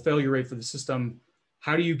acceptable failure rate for the system?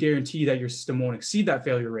 How do you guarantee that your system won't exceed that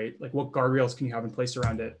failure rate? Like, what guardrails can you have in place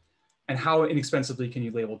around it? And how inexpensively can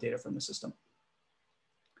you label data from the system?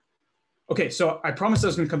 Okay, so I promised I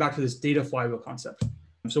was going to come back to this data flywheel concept.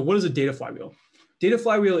 So what is a data flywheel? Data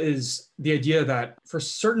flywheel is the idea that for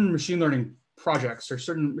certain machine learning projects or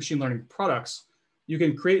certain machine learning products, you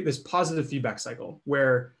can create this positive feedback cycle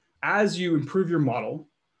where as you improve your model,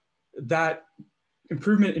 that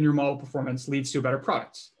improvement in your model performance leads to a better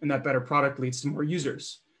product, and that better product leads to more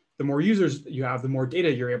users. The more users you have, the more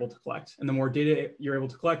data you're able to collect, and the more data you're able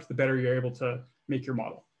to collect, the better you're able to make your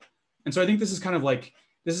model. And so I think this is kind of like,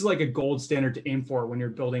 this is like a gold standard to aim for when you're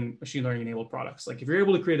building machine learning enabled products. Like if you're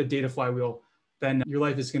able to create a data flywheel, then your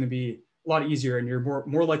life is going to be a lot easier and you're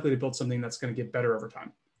more likely to build something that's going to get better over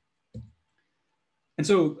time. And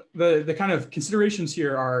so the kind of considerations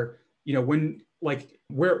here are, when like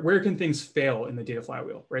where can things fail in the data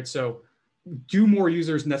flywheel, right? So do more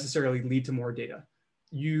users necessarily lead to more data?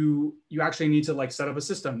 You actually need to like set up a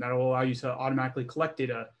system that will allow you to automatically collect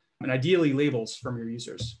data and ideally labels from your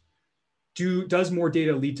users. Does more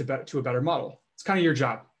data lead to a better model? It's kind of your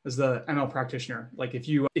job as the ML practitioner. Like if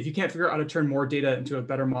you can't figure out how to turn more data into a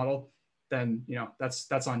better model, then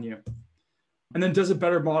that's on you. And then does a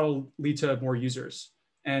better model lead to more users?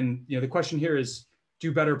 And the question here is,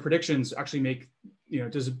 do better predictions actually make,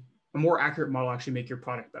 does a more accurate model actually make your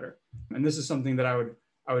product better? And this is something that I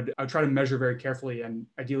would try to measure very carefully and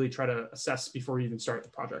ideally try to assess before you even start the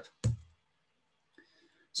project.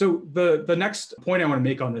 So the next point I want to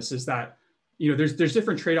make on this is that there's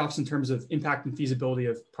different trade-offs in terms of impact and feasibility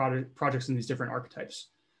of projects in these different archetypes.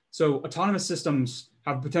 So autonomous systems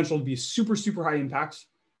have potential to be super, super high impact,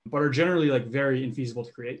 but are generally like very infeasible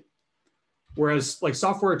to create. Whereas like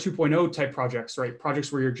software 2.0 type projects, right?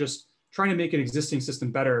 Projects where you're just trying to make an existing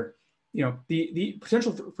system better, the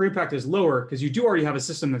potential for impact is lower because you do already have a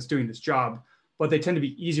system that's doing this job, but they tend to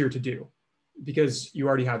be easier to do because you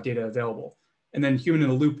already have data available. And then human in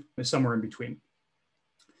the loop is somewhere in between.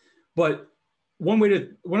 But one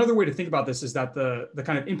other way to think about this is that the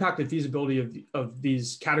kind of impact and feasibility of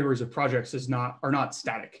these categories of projects are not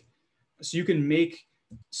static. So you can make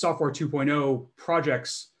software 2.0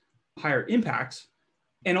 projects higher impact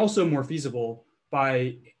and also more feasible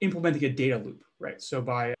by implementing a data loop, right? So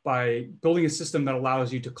by building a system that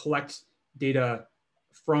allows you to collect data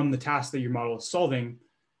from the task that your model is solving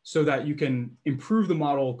so that you can improve the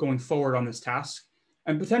model going forward on this task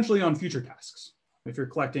and potentially on future tasks if you're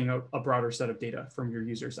collecting a broader set of data from your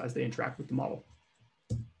users as they interact with the model.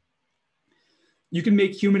 You can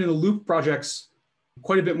make human in the loop projects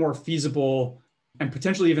quite a bit more feasible and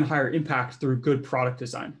potentially even higher impact through good product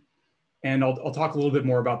design. And I'll talk a little bit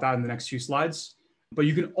more about that in the next few slides. But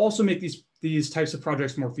you can also make these types of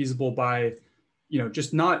projects more feasible by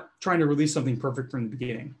just not trying to release something perfect from the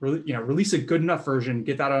beginning. Release a good enough version,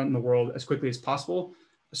 get that out in the world as quickly as possible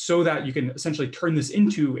so that you can essentially turn this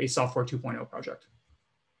into a software 2.0 project.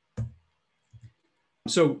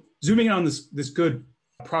 So zooming in on this good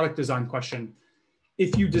product design question,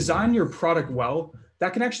 if you design your product well,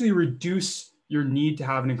 that can actually reduce your need to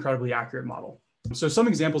have an incredibly accurate model. So some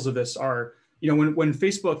examples of this are, when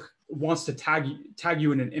Facebook wants to tag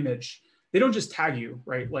you in an image, they don't just tag you,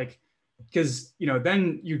 right? Like, because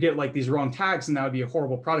then you get like these wrong tags and that would be a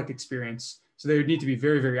horrible product experience. So they would need to be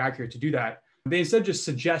very, very accurate to do that. They instead just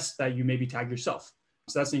suggest that you maybe tag yourself.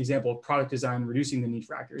 So that's an example of product design reducing the need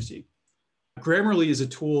for accuracy. Grammarly is a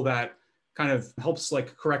tool that kind of helps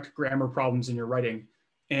like correct grammar problems in your writing.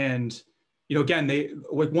 And again,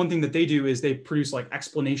 one thing that they do is they produce like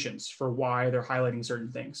explanations for why they're highlighting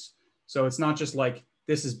certain things. So it's not just like,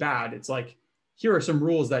 this is bad. It's like, here are some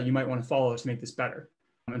rules that you might want to follow to make this better.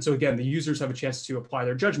 And so again, the users have a chance to apply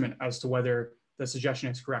their judgment as to whether the suggestion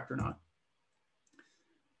is correct or not.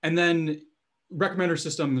 And then recommender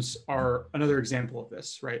systems are another example of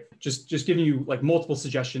this, right? Just giving you like multiple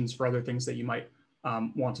suggestions for other things that you might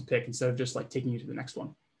want to pick instead of just like taking you to the next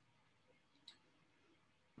one.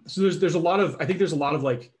 So there's a lot of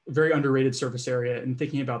like very underrated surface area in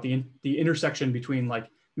thinking about the intersection between like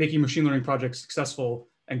making machine learning projects successful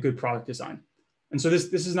and good product design. And so this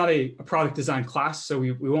is not a product design class, so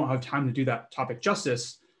we won't have time to do that topic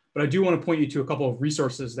justice, but I do want to point you to a couple of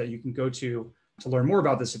resources that you can go to learn more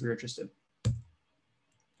about this if you're interested.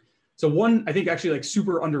 So one, I think actually like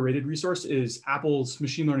super underrated resource is Apple's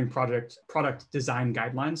machine learning product design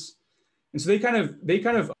guidelines. And so they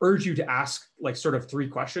kind of urge you to ask like sort of 3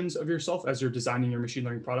 questions of yourself as you're designing your machine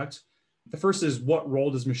learning product. The first is, what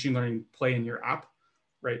role does machine learning play in your app,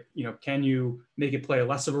 right? Can you make it play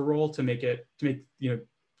less of a role to make it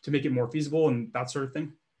more feasible and that sort of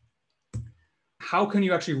thing? How can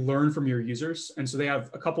you actually learn from your users? And so they have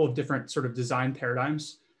a couple of different sort of design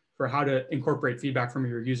paradigms for how to incorporate feedback from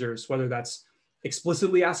your users, whether that's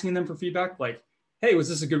explicitly asking them for feedback, like, hey, was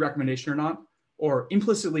this a good recommendation or not? Or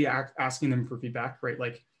implicitly asking them for feedback, right?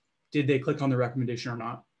 Like, did they click on the recommendation or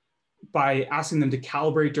not, by asking them to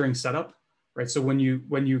calibrate during setup, right? So when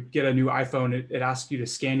you get a new iPhone, it asks you to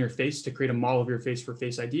scan your face to create a model of your face for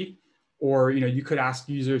Face ID. Or you could ask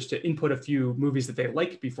users to input a few movies that they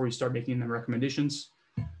like before you start making them recommendations.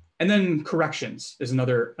 And then corrections is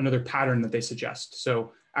another pattern that they suggest.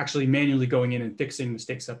 So actually manually going in and fixing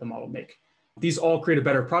mistakes that the model make. These all create a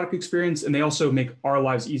better product experience, and they also make our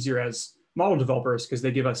lives easier as model developers because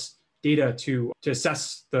they give us data to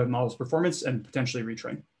assess the model's performance and potentially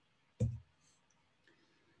retrain.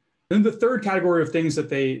 Then the third category of things that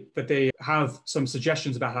they have some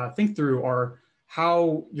suggestions about how to think through are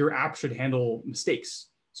how your app should handle mistakes.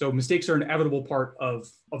 So mistakes are an inevitable part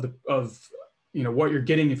of what you're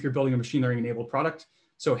getting if you're building a machine learning enabled product.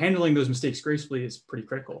 So handling those mistakes gracefully is pretty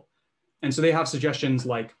critical. And so they have suggestions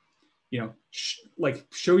like,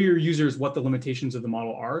 show your users what the limitations of the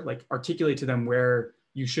model are, like articulate to them where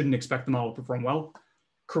you shouldn't expect the model to perform well.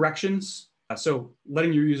 Corrections, so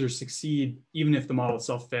letting your users succeed even if the model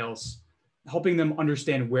itself fails, helping them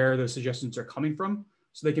understand where those suggestions are coming from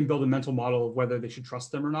so they can build a mental model of whether they should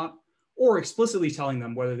trust them or not, or explicitly telling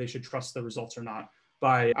them whether they should trust the results or not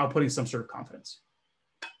by outputting some sort of confidence.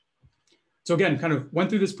 So again, kind of went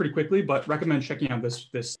through this pretty quickly, but recommend checking out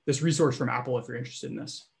this resource from Apple if you're interested in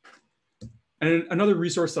this. And another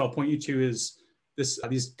resource that I'll point you to is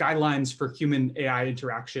these guidelines for human AI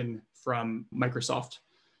interaction from Microsoft.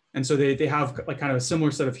 And so they have like kind of a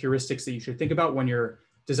similar set of heuristics that you should think about when you're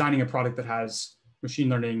designing a product that has machine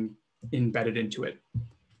learning embedded into it.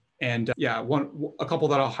 And a couple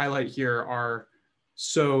that I'll highlight here are,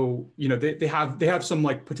 so they have some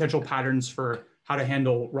like potential patterns for how to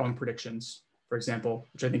handle wrong predictions, for example,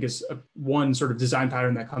 which I think is one sort of design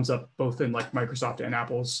pattern that comes up both in like Microsoft and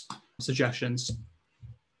Apple's suggestions.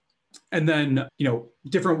 And then,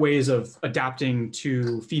 different ways of adapting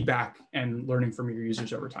to feedback and learning from your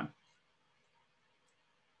users over time.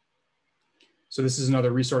 So this is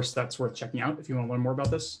another resource that's worth checking out if you want to learn more about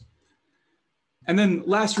this. And then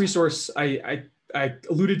last resource, I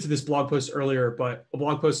alluded to this blog post earlier, but a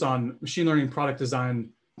blog post on machine learning product design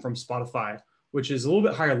from Spotify, which is a little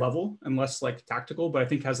bit higher level and less like tactical, but I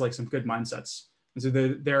think has like some good mindsets. And so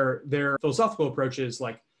their philosophical approach is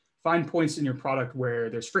like find points in your product where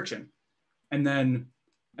there's friction, and then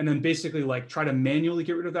basically like try to manually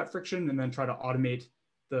get rid of that friction and then try to automate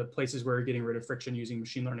the places where you're getting rid of friction using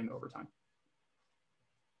machine learning over time.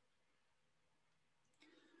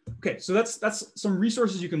 Okay, so that's some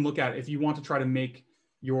resources you can look at if you want to try to make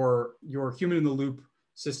your human in the loop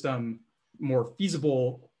system more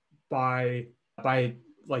feasible by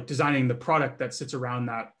like designing the product that sits around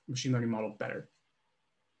that machine learning model better.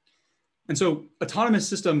 And so autonomous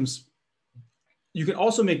systems, you can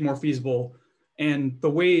also make more feasible. And the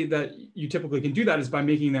way that you typically can do that is by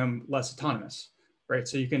making them less autonomous, right?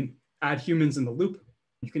 So you can add humans in the loop,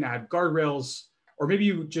 you can add guardrails, or maybe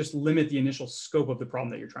you just limit the initial scope of the problem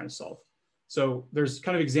that you're trying to solve. So there's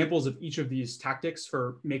kind of examples of each of these tactics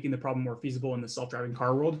for making the problem more feasible in the self-driving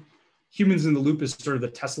car world. Humans in the loop is sort of the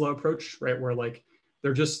Tesla approach, right? Where like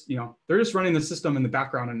they're just running the system in the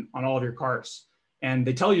background on all of your cars, and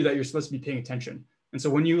they tell you that you're supposed to be paying attention. And so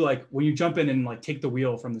when you jump in and like take the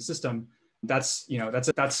wheel from the system, that's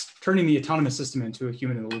turning the autonomous system into a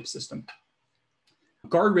human in the loop system.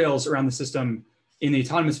 Guardrails around the system in the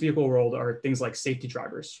autonomous vehicle world are things like safety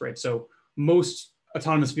drivers, right? So most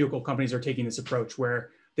autonomous vehicle companies are taking this approach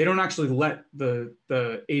where they don't actually let the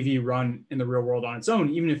AV run in the real world on its own,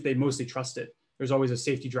 even if they mostly trust it. There's always a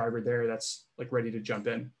safety driver there that's like ready to jump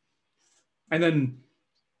in. And then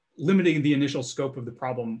limiting the initial scope of the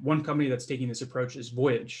problem. One company that's taking this approach is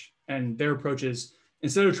Voyage. And their approach is,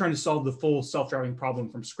 instead of trying to solve the full self-driving problem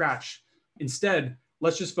from scratch, instead,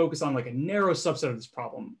 let's just focus on like a narrow subset of this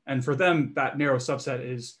problem. And for them, that narrow subset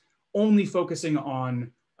is only focusing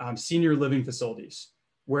on senior living facilities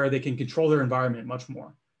where they can control their environment much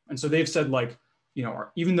more. And so they've said like,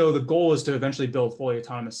 even though the goal is to eventually build fully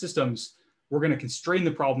autonomous systems, we're going to constrain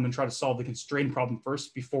the problem and try to solve the constrained problem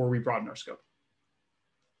first before we broaden our scope.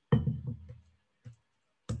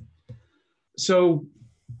 So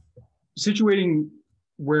situating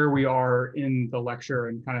where we are in the lecture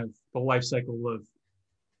and kind of the life cycle of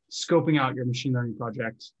scoping out your machine learning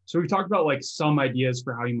project. So we talked about like some ideas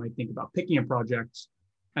for how you might think about picking a project,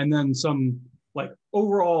 and then some like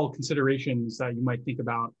overall considerations that you might think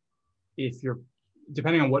about if you're,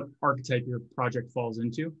 depending on what archetype your project falls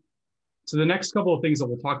into. So the next couple of things that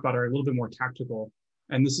we'll talk about are a little bit more tactical.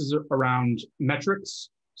 And this is around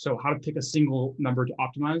metrics. So how to pick a single number to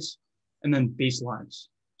optimize, and then baselines.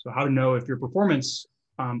 So how to know if your performance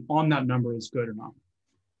on that number is good or not.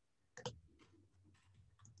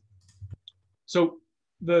 So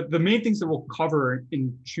the main things that we'll cover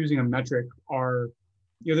in choosing a metric are,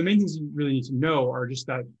 the main things you really need to know are just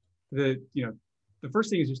that the first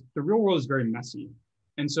thing is just the real world is very messy.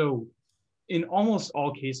 And so in almost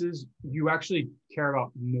all cases, you actually care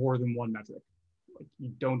about more than one metric. Like,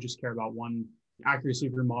 you don't just care about one accuracy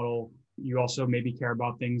of your model. You also maybe care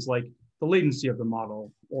about things like the latency of the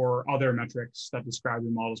model or other metrics that describe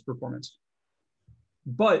your model's performance.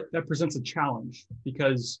 But that presents a challenge,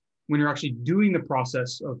 because when you're actually doing the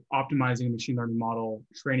process of optimizing a machine learning model,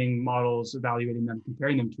 training models, evaluating them,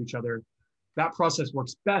 comparing them to each other, that process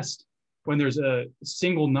works best when there's a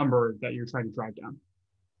single number that you're trying to drive down.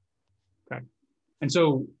 Okay. And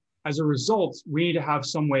so as a result, we need to have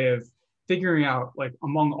some way of figuring out, like,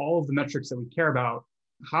 among all of the metrics that we care about,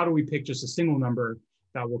 how do we pick just a single number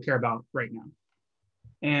that we'll care about right now?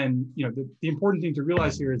 And the important thing to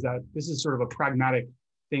realize here is that this is sort of a pragmatic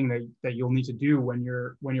thing that you'll need to do when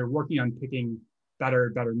you're working on picking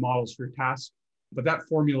better models for your task. But that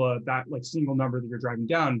formula, that like single number that you're driving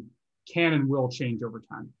down, can and will change over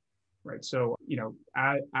time, right? So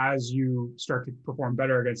as you start to perform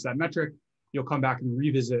better against that metric, you'll come back and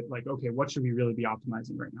revisit, like, okay, what should we really be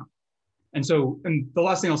optimizing right now? And the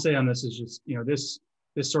last thing I'll say on this is just,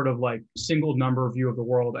 this sort of like single number view of the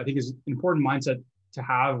world, I think, is an important mindset to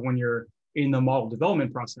have when you're in the model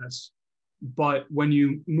development process. But when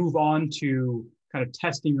you move on to kind of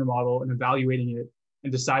testing your model and evaluating it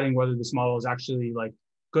and deciding whether this model is actually like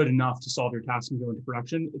good enough to solve your task and go into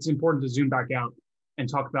production, it's important to zoom back out and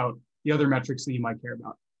talk about the other metrics that you might care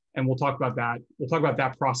about. And we'll talk about that. We'll talk about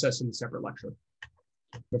that process in a separate lecture.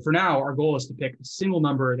 But for now, our goal is to pick a single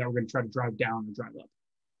number that we're going to try to drive down or drive up.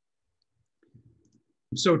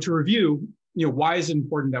 So to review, why is it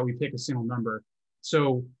important that we pick a single number?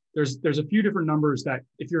 So there's a few different numbers that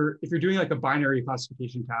if you're doing like a binary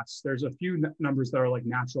classification task, there's a few numbers that are like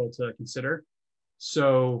natural to consider.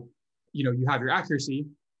 So you have your accuracy,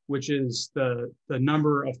 which is the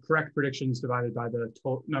number of correct predictions divided by the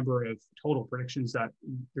number of total predictions that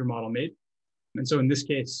your model made. And so in this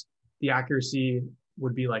case, the accuracy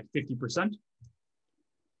would be like 50%.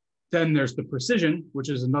 Then there's the precision, which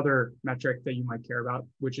is another metric that you might care about,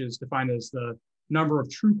 which is defined as the number of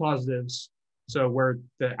true positives. So where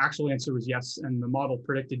the actual answer was yes and the model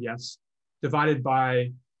predicted yes, divided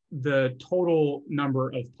by the total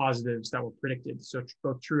number of positives that were predicted. So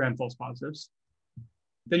both true and false positives.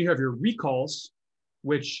 Then you have your recalls,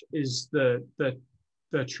 which is the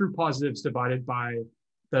true positives divided by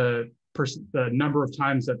the number of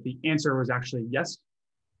times that the answer was actually yes.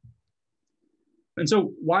 And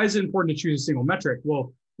so why is it important to choose a single metric?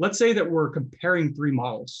 Well, let's say that we're comparing three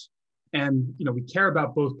models, and we care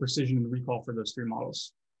about both precision and recall for those three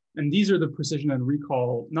models. And these are the precision and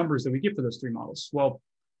recall numbers that we get for those three models. Well,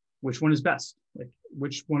 which one is best? Like,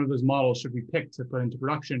 which one of those models should we pick to put into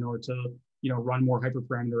production or to run more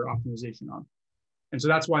hyperparameter optimization on? And so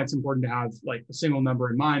that's why it's important to have like a single number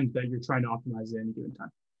in mind that you're trying to optimize at any given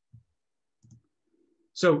time.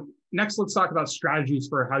 So next, let's talk about strategies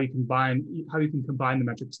for how you can combine the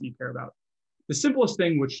metrics that you care about. The simplest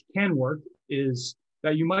thing, which can work, is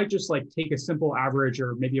that you might just like take a simple average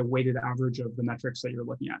or maybe a weighted average of the metrics that you're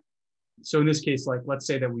looking at. So in this case, like, let's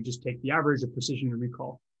say that we just take the average of precision and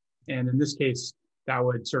recall. And in this case, that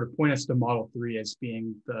would sort of point us to model 3 as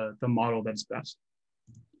being the model that's best.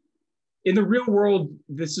 In the real world,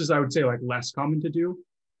 this is, I would say, like less common to do.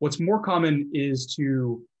 What's more common is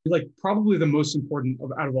to, like, probably the most important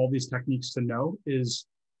out of all these techniques to know is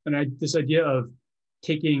this idea of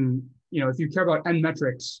taking, if you care about n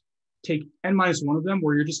metrics, take n minus one of them,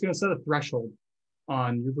 where you're just going to set a threshold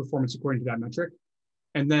on your performance according to that metric.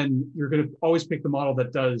 And then you're going to always pick the model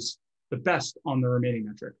that does the best on the remaining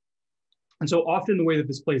metric. And so often the way that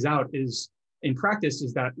this plays out is, in practice,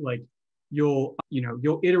 is that like you'll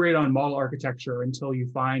iterate on model architecture until you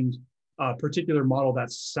find a particular model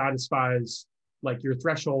that satisfies like your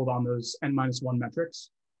threshold on those n minus one metrics.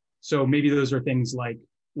 So maybe those are things like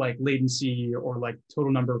latency or like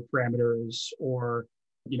total number of parameters or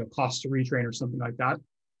cost to retrain or something like that.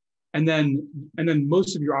 And then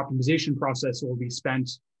most of your optimization process will be spent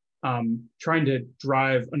trying to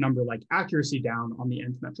drive a number like accuracy down on the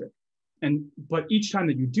nth metric. But each time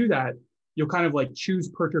that you do that, you'll kind of like choose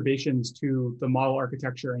perturbations to the model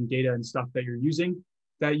architecture and data and stuff that you're using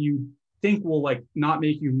that you think will like not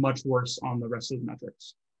make you much worse on the rest of the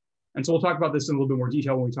metrics. And so we'll talk about this in a little bit more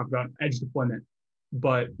detail when we talk about edge deployment.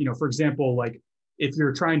 But for example, like if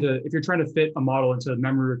you're trying to fit a model into the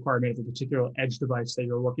memory requirement of a particular edge device that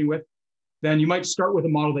you're working with, then you might start with a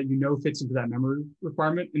model that fits into that memory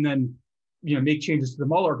requirement, and then make changes to the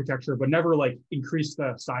model architecture, but never like increase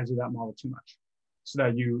the size of that model too much. so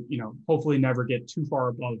that you know, hopefully never get too far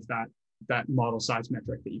above that model size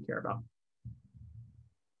metric that you care about.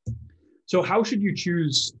 So how should you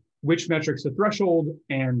choose which metrics to threshold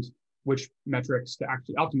and which metrics to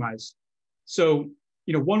actually optimize? So,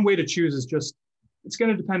 you know, one way to choose is just, it's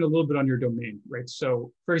going to depend a little bit on your domain, right?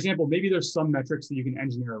 So for example, maybe there's some metrics that you can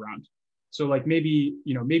engineer around. So like maybe,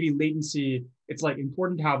 you know, maybe latency, it's like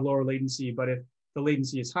important to have lower latency, but if the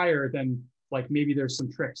latency is higher, then like maybe there's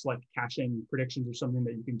some tricks like caching predictions or something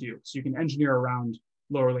that you can do. So you can engineer around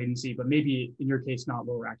lower latency, but maybe in your case, not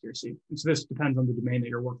lower accuracy. And so this depends on the domain that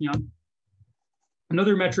you're working on.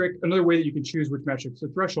 Another way that you can choose which metrics to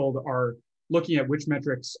threshold are looking at which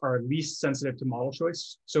metrics are least sensitive to model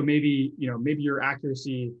choice. So maybe, you know, maybe your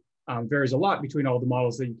accuracy varies a lot between all the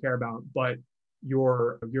models that you care about, but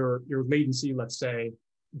your latency, let's say,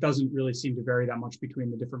 doesn't really seem to vary that much between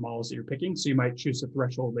the different models that you're picking. So you might choose a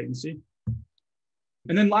threshold latency.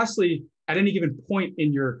 And then lastly, at any given point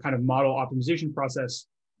in your kind of model optimization process,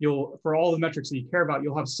 for all the metrics that you care about,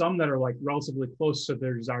 you'll have some that are like relatively close to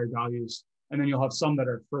their desired values, and then you'll have some that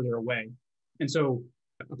are further away. And so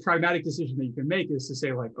a pragmatic decision that you can make is to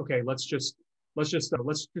say like, okay, let's just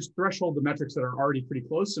threshold the metrics that are already pretty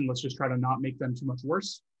close, and let's just try to not make them too much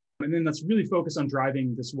worse. And then let's really focus on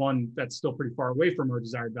driving this one that's still pretty far away from our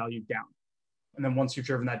desired value down. And then once you've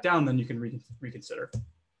driven that down, then you can reconsider.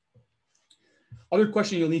 Other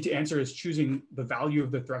question you'll need to answer is choosing the value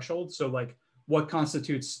of the threshold. So like what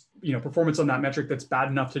constitutes, you know, performance on that metric that's bad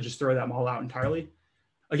enough to just throw that model out entirely.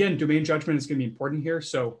 Again, domain judgment is going to be important here.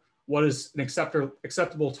 So what is an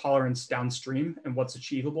acceptable tolerance downstream and what's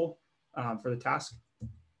achievable for the task?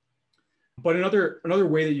 But another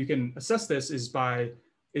way that you can assess this is by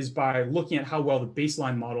looking at how well the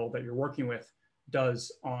baseline model that you're working with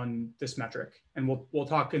does on this metric. And we'll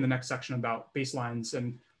talk in the next section about baselines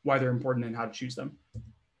and why they're important and how to choose them.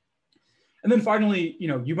 And then finally, you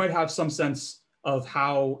know, you might have some sense of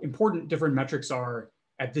how important different metrics are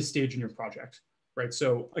at this stage in your project, right?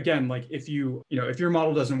 So again, like if your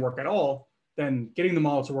model doesn't work at all, then getting the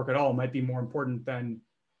model to work at all might be more important than,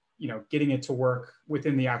 you know, getting it to work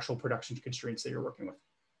within the actual production constraints that you're working with.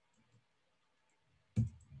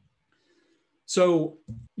 So,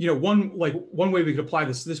 you know, one way we could apply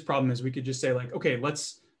this problem is we could just say like, okay,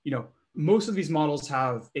 let's, you know, most of these models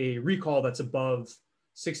have a recall that's above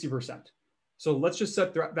 60%. So let's just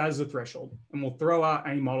set that as a threshold, and we'll throw out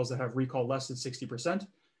any models that have recall less than 60%.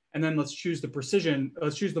 And then let's choose the precision,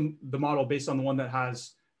 let's choose the model based on the one that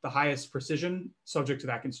has the highest precision subject to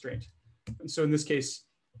that constraint. And so in this case,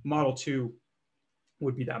 model 2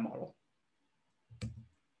 would be that model.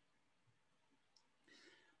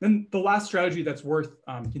 Then the last strategy that's worth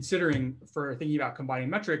considering for thinking about combining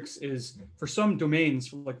metrics is for some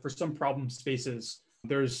domains, like for some problem spaces,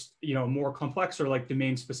 there's, you know, more complex or like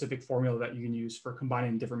domain specific formula that you can use for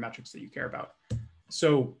combining different metrics that you care about.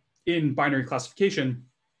 So in binary classification,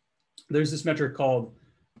 there's this metric called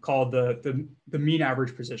the mean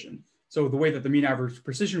average precision. So the way that the mean average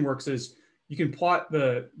precision works is you can plot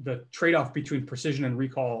the trade-off between precision and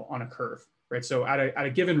recall on a curve, right? So at a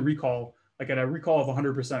given recall, like at a recall of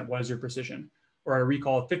 100%, what is your precision? Or at a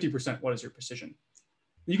recall of 50%, what is your precision?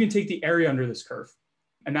 You can take the area under this curve,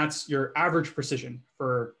 and that's your average precision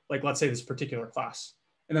for, like, let's say this particular class.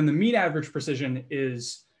 And then the mean average precision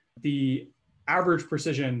is the average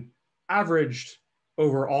precision averaged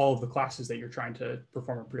over all of the classes that you're trying to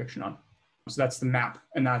perform a prediction on. So that's the map,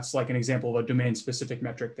 and that's like an example of a domain-specific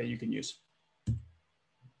metric that you can use.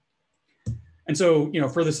 And so, you know,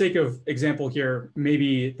 for the sake of example here,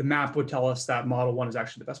 maybe the map would tell us that model 1 is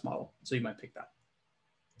actually the best model. So you might pick that.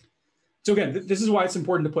 So again, this is why it's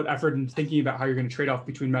important to put effort into thinking about how you're going to trade off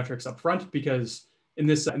between metrics up front, because in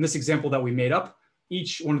this example that we made up,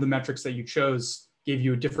 each one of the metrics that you chose gave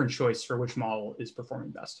you a different choice for which model is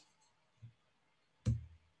performing best.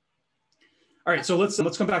 All right, so let's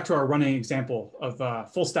come back to our running example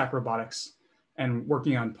of full stack robotics and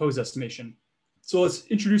working on pose estimation. So let's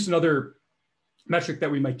introduce another metric that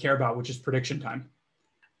we might care about, which is prediction time.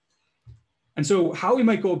 And so how we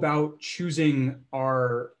might go about choosing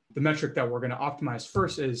the metric that we're going to optimize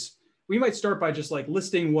first is we might start by just like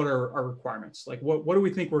listing what are our requirements, like what do we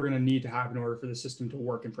think we're going to need to have in order for the system to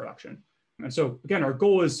work in production. And so again, our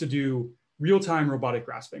goal is to do real-time robotic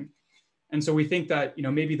grasping. And so we think that, you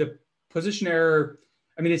know, maybe the position error,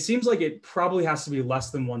 I mean, it seems like it probably has to be less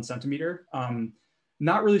than 1 centimeter.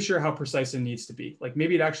 Not really sure how precise it needs to be. Like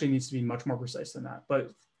maybe it actually needs to be much more precise than that,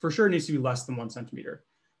 but for sure it needs to be less than 1 centimeter.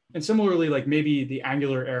 And similarly, like maybe the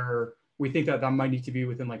angular error, we think that might need to be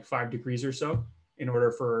within like 5 degrees or so in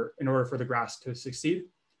order for the grasp to succeed.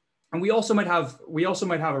 And we also might have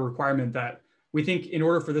a requirement that we think in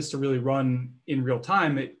order for this to really run in real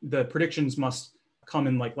time, the predictions must come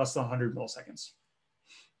in like less than 100 milliseconds.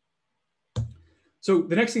 So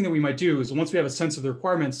the next thing that we might do is once we have a sense of the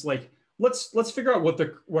requirements, like let's figure out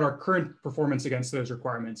what our current performance against those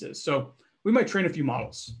requirements is. So we might train a few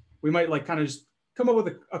models. We might like kind of just come up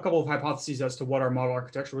with a couple of hypotheses as to what our model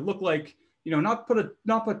architecture would look like. You know, not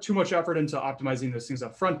put too much effort into optimizing those things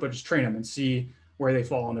up front, but just train them and see where they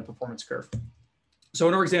fall on the performance curve. So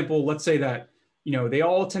in our example, let's say that, you know, they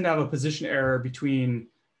all tend to have a position error between,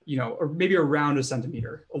 you know, or maybe around a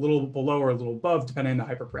centimeter, a little below or a little above, depending on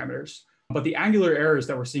the hyperparameters. But the angular errors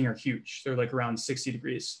that we're seeing are huge. They're like around 60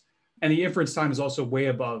 degrees. And the inference time is also way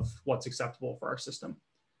above what's acceptable for our system.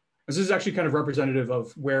 This is actually kind of representative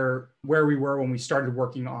of where we were when we started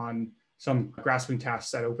working on some grasping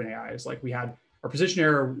tasks at OpenAI. Is like we had our position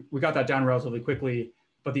error, we got that down relatively quickly,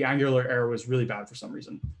 but the angular error was really bad for some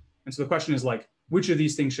reason. And so the question is like, which of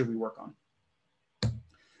these things should we work on?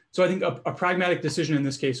 So I think a pragmatic decision in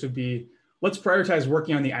this case would be, let's prioritize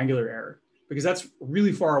working on the angular error, because that's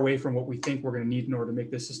really far away from what we think we're going to need in order to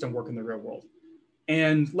make this system work in the real world.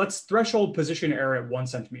 And let's threshold position error at 1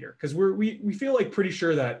 centimeter, because we feel like pretty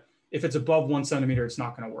sure that if it's above 1 centimeter, it's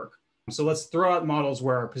not going to work. So let's throw out models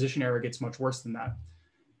where our position error gets much worse than that.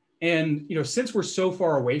 And you know, since we're so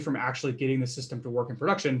far away from actually getting the system to work in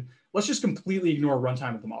production, let's just completely ignore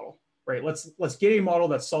runtime of the model, right? Let's get a model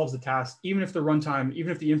that solves the task, even if the runtime,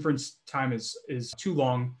 even if the inference time is too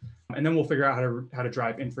long, and then we'll figure out how to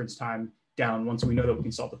drive inference time down once we know that we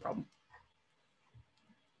can solve the problem.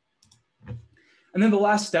 And then the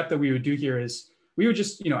last step that we would do here is we would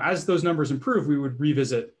just, you know, as those numbers improve, we would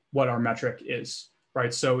revisit what our metric is,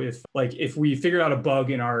 right? So if we figure out a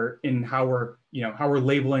bug in how we're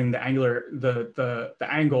labeling the angular, the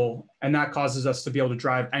angle, and that causes us to be able to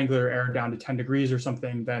drive angular error down to 10 degrees or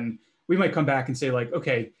something, then we might come back and say like,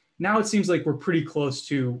 okay, now it seems like we're pretty close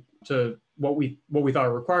to what we thought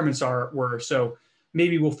our requirements were. So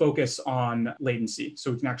maybe we'll focus on latency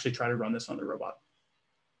so we can actually try to run this on the robot.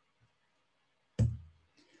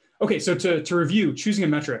 Okay, so to review, choosing a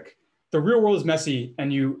metric. The real world is messy,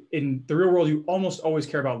 and in the real world, you almost always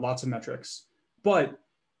care about lots of metrics. But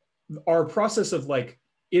our process of like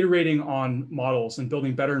iterating on models and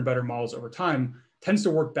building better and better models over time tends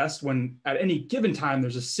to work best when at any given time,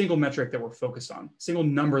 there's a single metric that we're focused on, single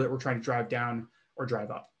number that we're trying to drive down or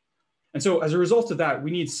drive up. And so as a result of that,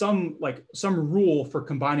 we need some rule for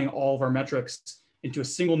combining all of our metrics into a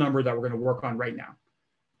single number that we're going to work on right now.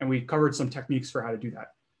 And we covered some techniques for how to do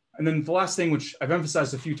that. And then the last thing, which I've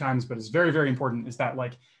emphasized a few times, but is very, very important, is that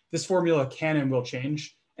like this formula can and will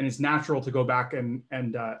change, and it's natural to go back and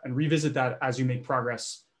revisit that as you make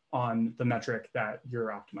progress on the metric that you're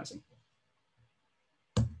optimizing.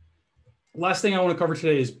 Last thing I want to cover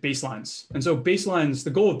today is baselines. And so baselines,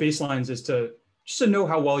 the goal of baselines is just to know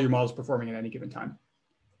how well your model is performing at any given time.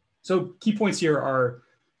 So key points here are,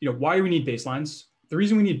 you know, why do we need baselines? The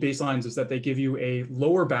reason we need baselines is that they give you a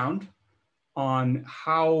lower bound on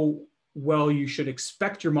how well you should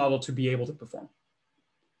expect your model to be able to perform.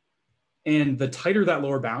 And the tighter that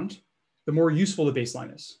lower bound, the more useful the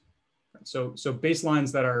baseline is. So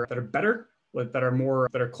baselines that are better, that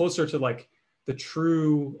are closer to like the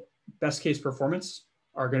true best case performance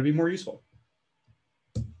are going to be more useful.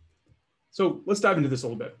 So let's dive into this a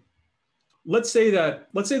little bit. Let's say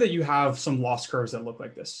that you have some loss curves that look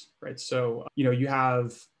like this, right? So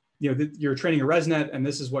you're training a ResNet, and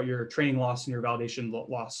this is what your training loss and your validation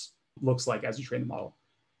loss looks like as you train the model.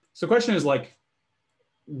 So the question is like,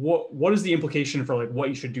 what is the implication for like what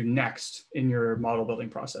you should do next in your model building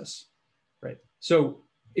process, right? So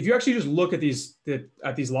if you actually just look at these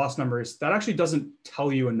loss numbers, that actually doesn't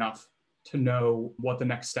tell you enough to know what the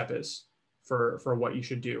next step is for what you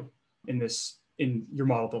should do in your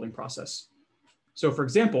model building process. So for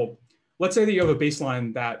example, let's say that you have a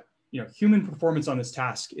baseline that, you know, human performance on this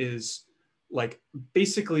task is like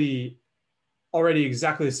basically already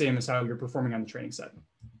exactly the same as how you're performing on the training set.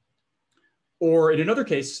 Or in another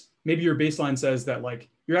case, maybe your baseline says that like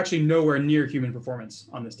you're actually nowhere near human performance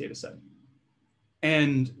on this data set.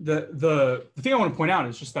 And the thing I want to point out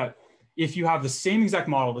is just that if you have the same exact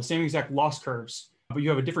model, the same exact loss curves, but you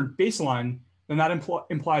have a different baseline, then that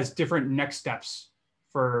implies different next steps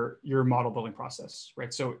for your model building process,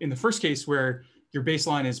 right? So in the first case where your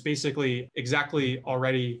baseline is basically exactly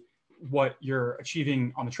already what you're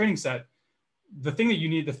achieving on the training set, the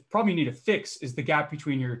problem you need to fix is the gap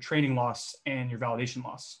between your training loss and your validation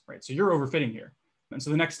loss, right? So you're overfitting here. And so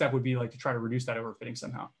the next step would be like to try to reduce that overfitting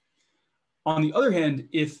somehow. On the other hand,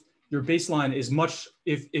 if your baseline is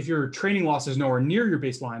if your training loss is nowhere near your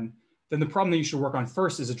baseline, then the problem that you should work on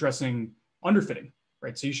first is addressing underfitting,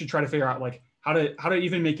 right? So you should try to figure out like, how to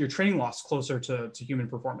even make your training loss closer to human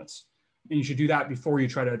performance. And you should do that before you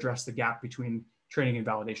try to address the gap between training and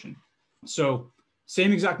validation. So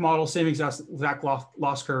same exact model, same exact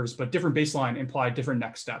loss curves, but different baseline imply different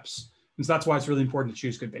next steps. And so that's why it's really important to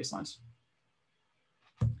choose good baselines.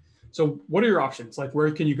 So what are your options? Like,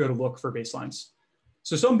 where can you go to look for baselines?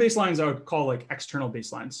 So some baselines I would call like external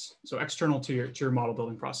baselines. So external to your model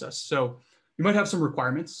building process. So you might have some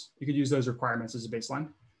requirements. You could use those requirements as a baseline.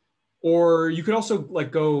 Or you could also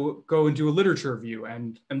like go and do a literature review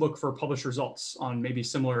and look for published results on maybe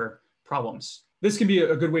similar problems. This can be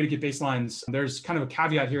a good way to get baselines. There's kind of a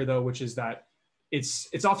caveat here though, which is that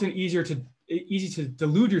it's often easy to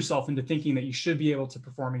delude yourself into thinking that you should be able to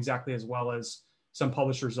perform exactly as well as some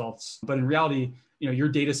published results. But in reality, your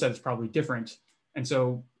data set is probably different. And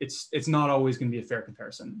so it's not always going to be a fair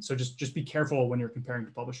comparison. So just be careful when you're comparing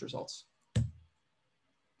to published results.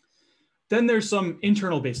 Then there's some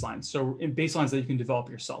internal baselines. So baselines that you can develop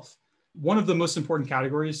yourself. One of the most important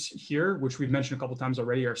categories here, which we've mentioned a couple of times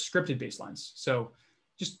already, are scripted baselines. So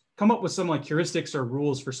just come up with some like heuristics or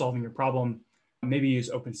rules for solving your problem. Maybe use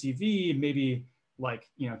OpenCV, maybe like,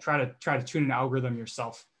 try to tune an algorithm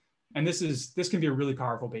yourself. And this can be a really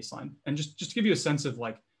powerful baseline. And just to give you a sense of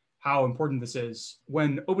like how important this is,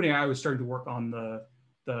 when OpenAI was starting to work on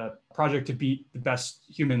the project to beat the best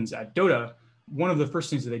humans at Dota, one of the first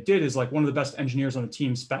things that they did is like one of the best engineers on the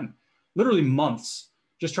team spent literally months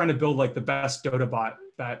just trying to build like the best Dota bot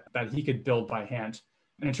that he could build by hand.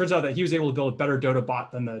 And it turns out that he was able to build a better Dota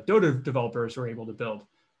bot than the Dota developers were able to build.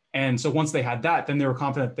 And so once they had that, then they were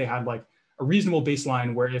confident they had like a reasonable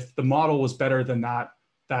baseline where if the model was better than that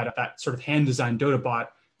sort of hand designed Dota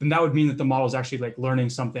bot, then that would mean that the model is actually like learning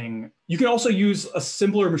something. You can also use a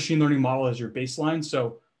simpler machine learning model as your baseline.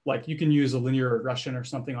 So like you can use a linear regression or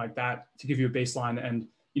something like that to give you a baseline. And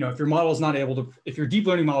if your model is not able to, if your deep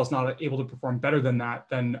learning model is not able to perform better than that,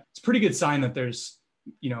 then it's a pretty good sign that there's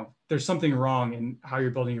something wrong in how you're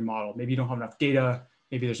building your model. Maybe you don't have enough data,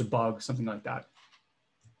 maybe there's a bug, something like that.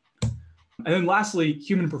 And then lastly,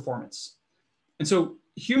 human performance. And so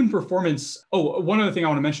human performance, one other thing I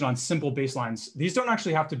want to mention on simple baselines, these don't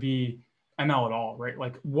actually have to be ML at all, right?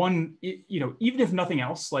 Like even if nothing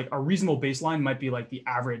else, like a reasonable baseline might be like the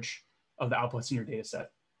average of the outputs in your data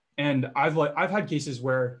set. And I've had cases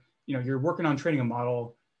where, you're working on training a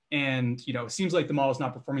model and, it seems like the model is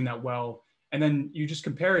not performing that well. And then you just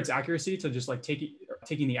compare its accuracy to just like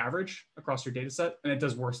taking the average across your data set, and it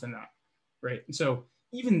does worse than that, right? And so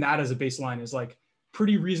even that as a baseline is like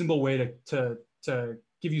pretty reasonable way to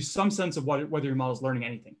give you some sense of whether your model is learning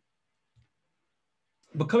anything.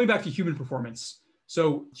 But coming back to human performance.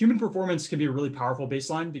 So human performance can be a really powerful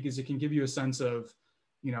baseline because it can give you a sense of,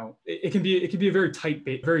 it can be a very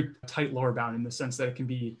tight lower bound in the sense that it can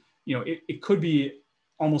be, it could be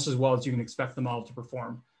almost as well as you can expect the model to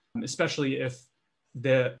perform, especially if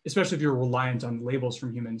you're reliant on labels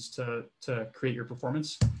from humans to create your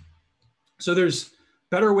performance. So there's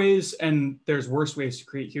better ways and there's worse ways to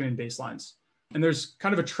create human baselines. And there's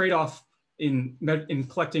kind of a trade-off in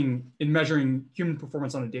measuring human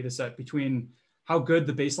performance on a data set between how good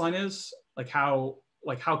the baseline is, like how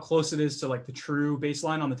close it is to like the true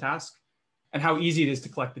baseline on the task, and how easy it is to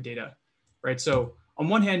collect the data, right? So on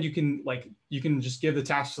one hand, you can just give the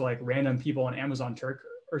task to like random people on Amazon Turk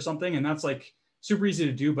or something, and that's like super easy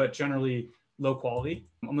to do, but generally low quality,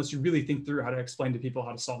 unless you really think through how to explain to people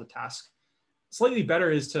how to solve the task. Slightly better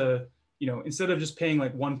is to, instead of just paying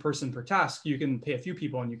like one person per task, you can pay a few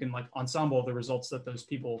people and you can like ensemble the results that those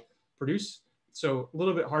people produce. So a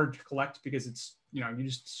little bit harder to collect because it's,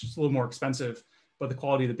 it's just a little more expensive, but the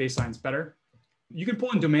quality of the baseline is better. You can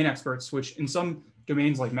pull in domain experts, which in some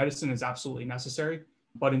domains like medicine is absolutely necessary.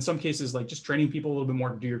 But in some cases, like just training people a little bit more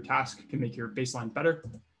to do your task can make your baseline better.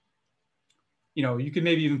 You can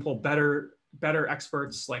maybe even pull better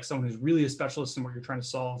experts, like someone who's really a specialist in what you're trying to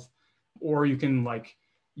solve, or you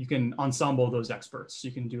can ensemble those experts.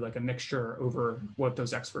 You can do like a mixture over what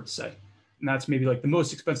those experts say. And that's maybe like the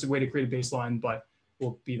most expensive way to create a baseline, but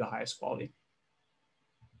will be the highest quality.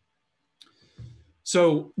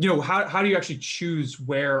 So, how do you actually choose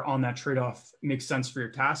where on that trade-off makes sense for your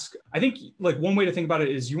task? I think like one way to think about it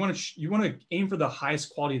is you want to aim for the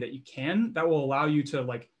highest quality that you can. That will allow you to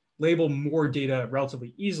like label more data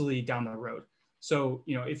relatively easily down the road. So,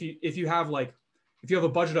 if you have a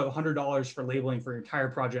budget of $100 for labeling for your entire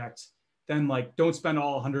project, then like don't spend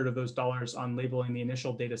all 100 of those dollars on labeling the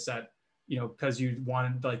initial data set, because you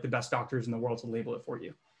wanted like the best doctors in the world to label it for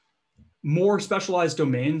you. More specialized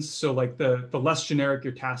domains, so like the less generic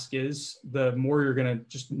your task is, the more you're going to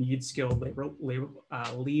just need skilled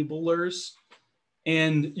labelers.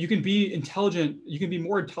 And you can be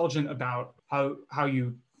more intelligent about how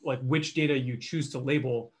you like which data you choose to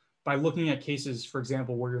label by looking at cases, for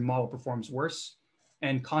example, where your model performs worse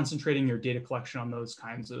and concentrating your data collection on those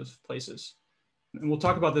kinds of places. And we'll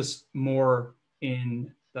talk about this more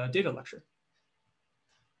in the data lecture.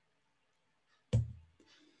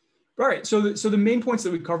 All right, so the main points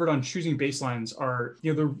that we covered on choosing baselines are,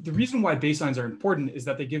 the reason why baselines are important is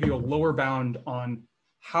that they give you a lower bound on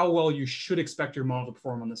how well you should expect your model to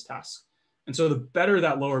perform on this task. And so the better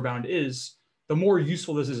that lower bound is, the more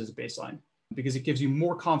useful this is as a baseline, because it gives you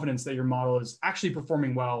more confidence that your model is actually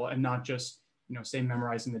performing well and not just, say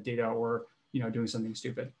memorizing the data or, doing something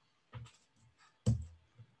stupid.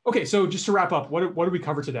 Okay, so just to wrap up, what did we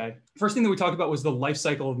cover today? First thing that we talked about was the life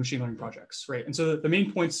cycle of machine learning projects, right? And so the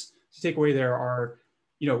main points to take away there are,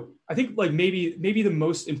 I think like maybe the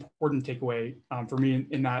most important takeaway for me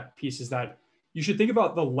in that piece is that you should think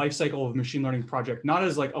about the life cycle of a machine learning project, not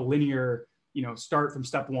as like a linear, start from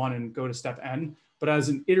step one and go to step n, but as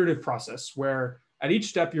an iterative process where at each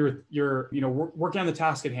step you're working on the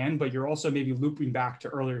task at hand, but you're also maybe looping back to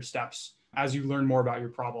earlier steps as you learn more about your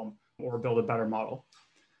problem or build a better model.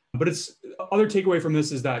 But other takeaway from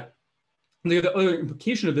this is that the other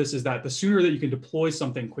implication of this is that the sooner that you can deploy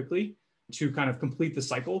something quickly to kind of complete the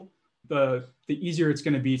cycle, the easier it's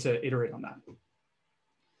going to be to iterate on that.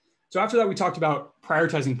 So after that, we talked about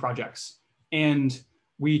prioritizing projects, and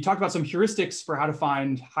we talked about some heuristics for how to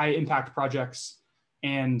find high impact projects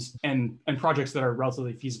and projects that are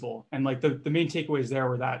relatively feasible. And like the main takeaways there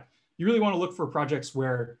were that you really want to look for projects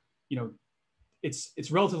where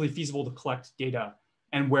it's relatively feasible to collect data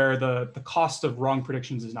and where the cost of wrong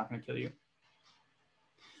predictions is not going to kill you.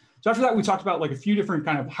 So after that, we talked about like a few different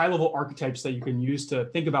kind of high-level archetypes that you can use to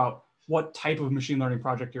think about what type of machine learning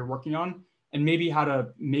project you're working on, and maybe how to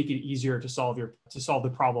make it easier to solve the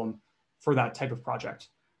problem for that type of project.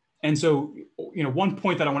 And so, one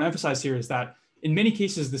point that I want to emphasize here is that in many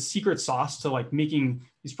cases, the secret sauce to like making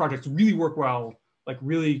these projects really work well, like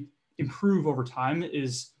really improve over time,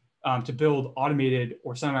 is to build automated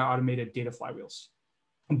or semi-automated data flywheels.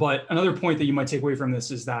 But another point that you might take away from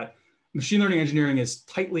this is that machine learning engineering is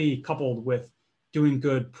tightly coupled with doing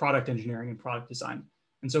good product engineering and product design.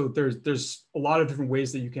 And so there's a lot of different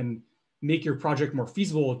ways that you can make your project more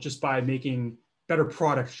feasible just by making better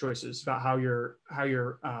product choices about how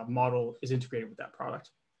your model is integrated with that product.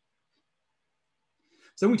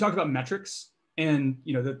 So then we talked about metrics, and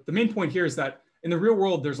the main point here is that in the real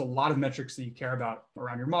world, there's a lot of metrics that you care about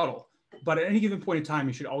around your model, but at any given point in time,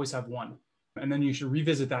 you should always have one. And then you should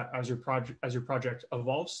revisit that as your project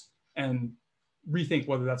evolves and rethink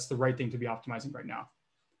whether that's the right thing to be optimizing right now.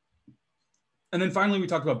 And then finally, we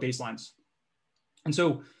talked about baselines. And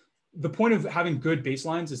so the point of having good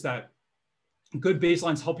baselines is that good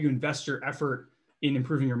baselines help you invest your effort in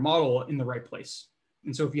improving your model in the right place.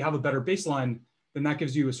 And so if you have a better baseline, then that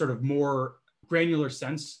gives you a sort of more granular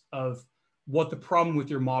sense of what the problem with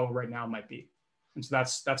your model right now might be. And so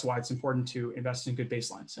that's why it's important to invest in good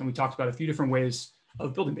baselines. And we talked about a few different ways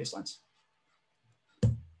of building baselines.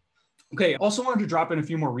 Okay, also wanted to drop in a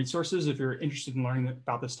few more resources if you're interested in learning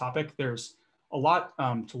about this topic. There's a lot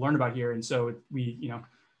to learn about here. And so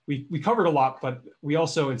we covered a lot, but we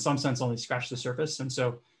also in some sense only scratched the surface. And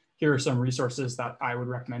so here are some resources that I would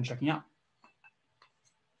recommend checking out.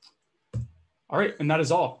 All right, and that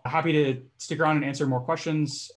is all. Happy to stick around and answer more questions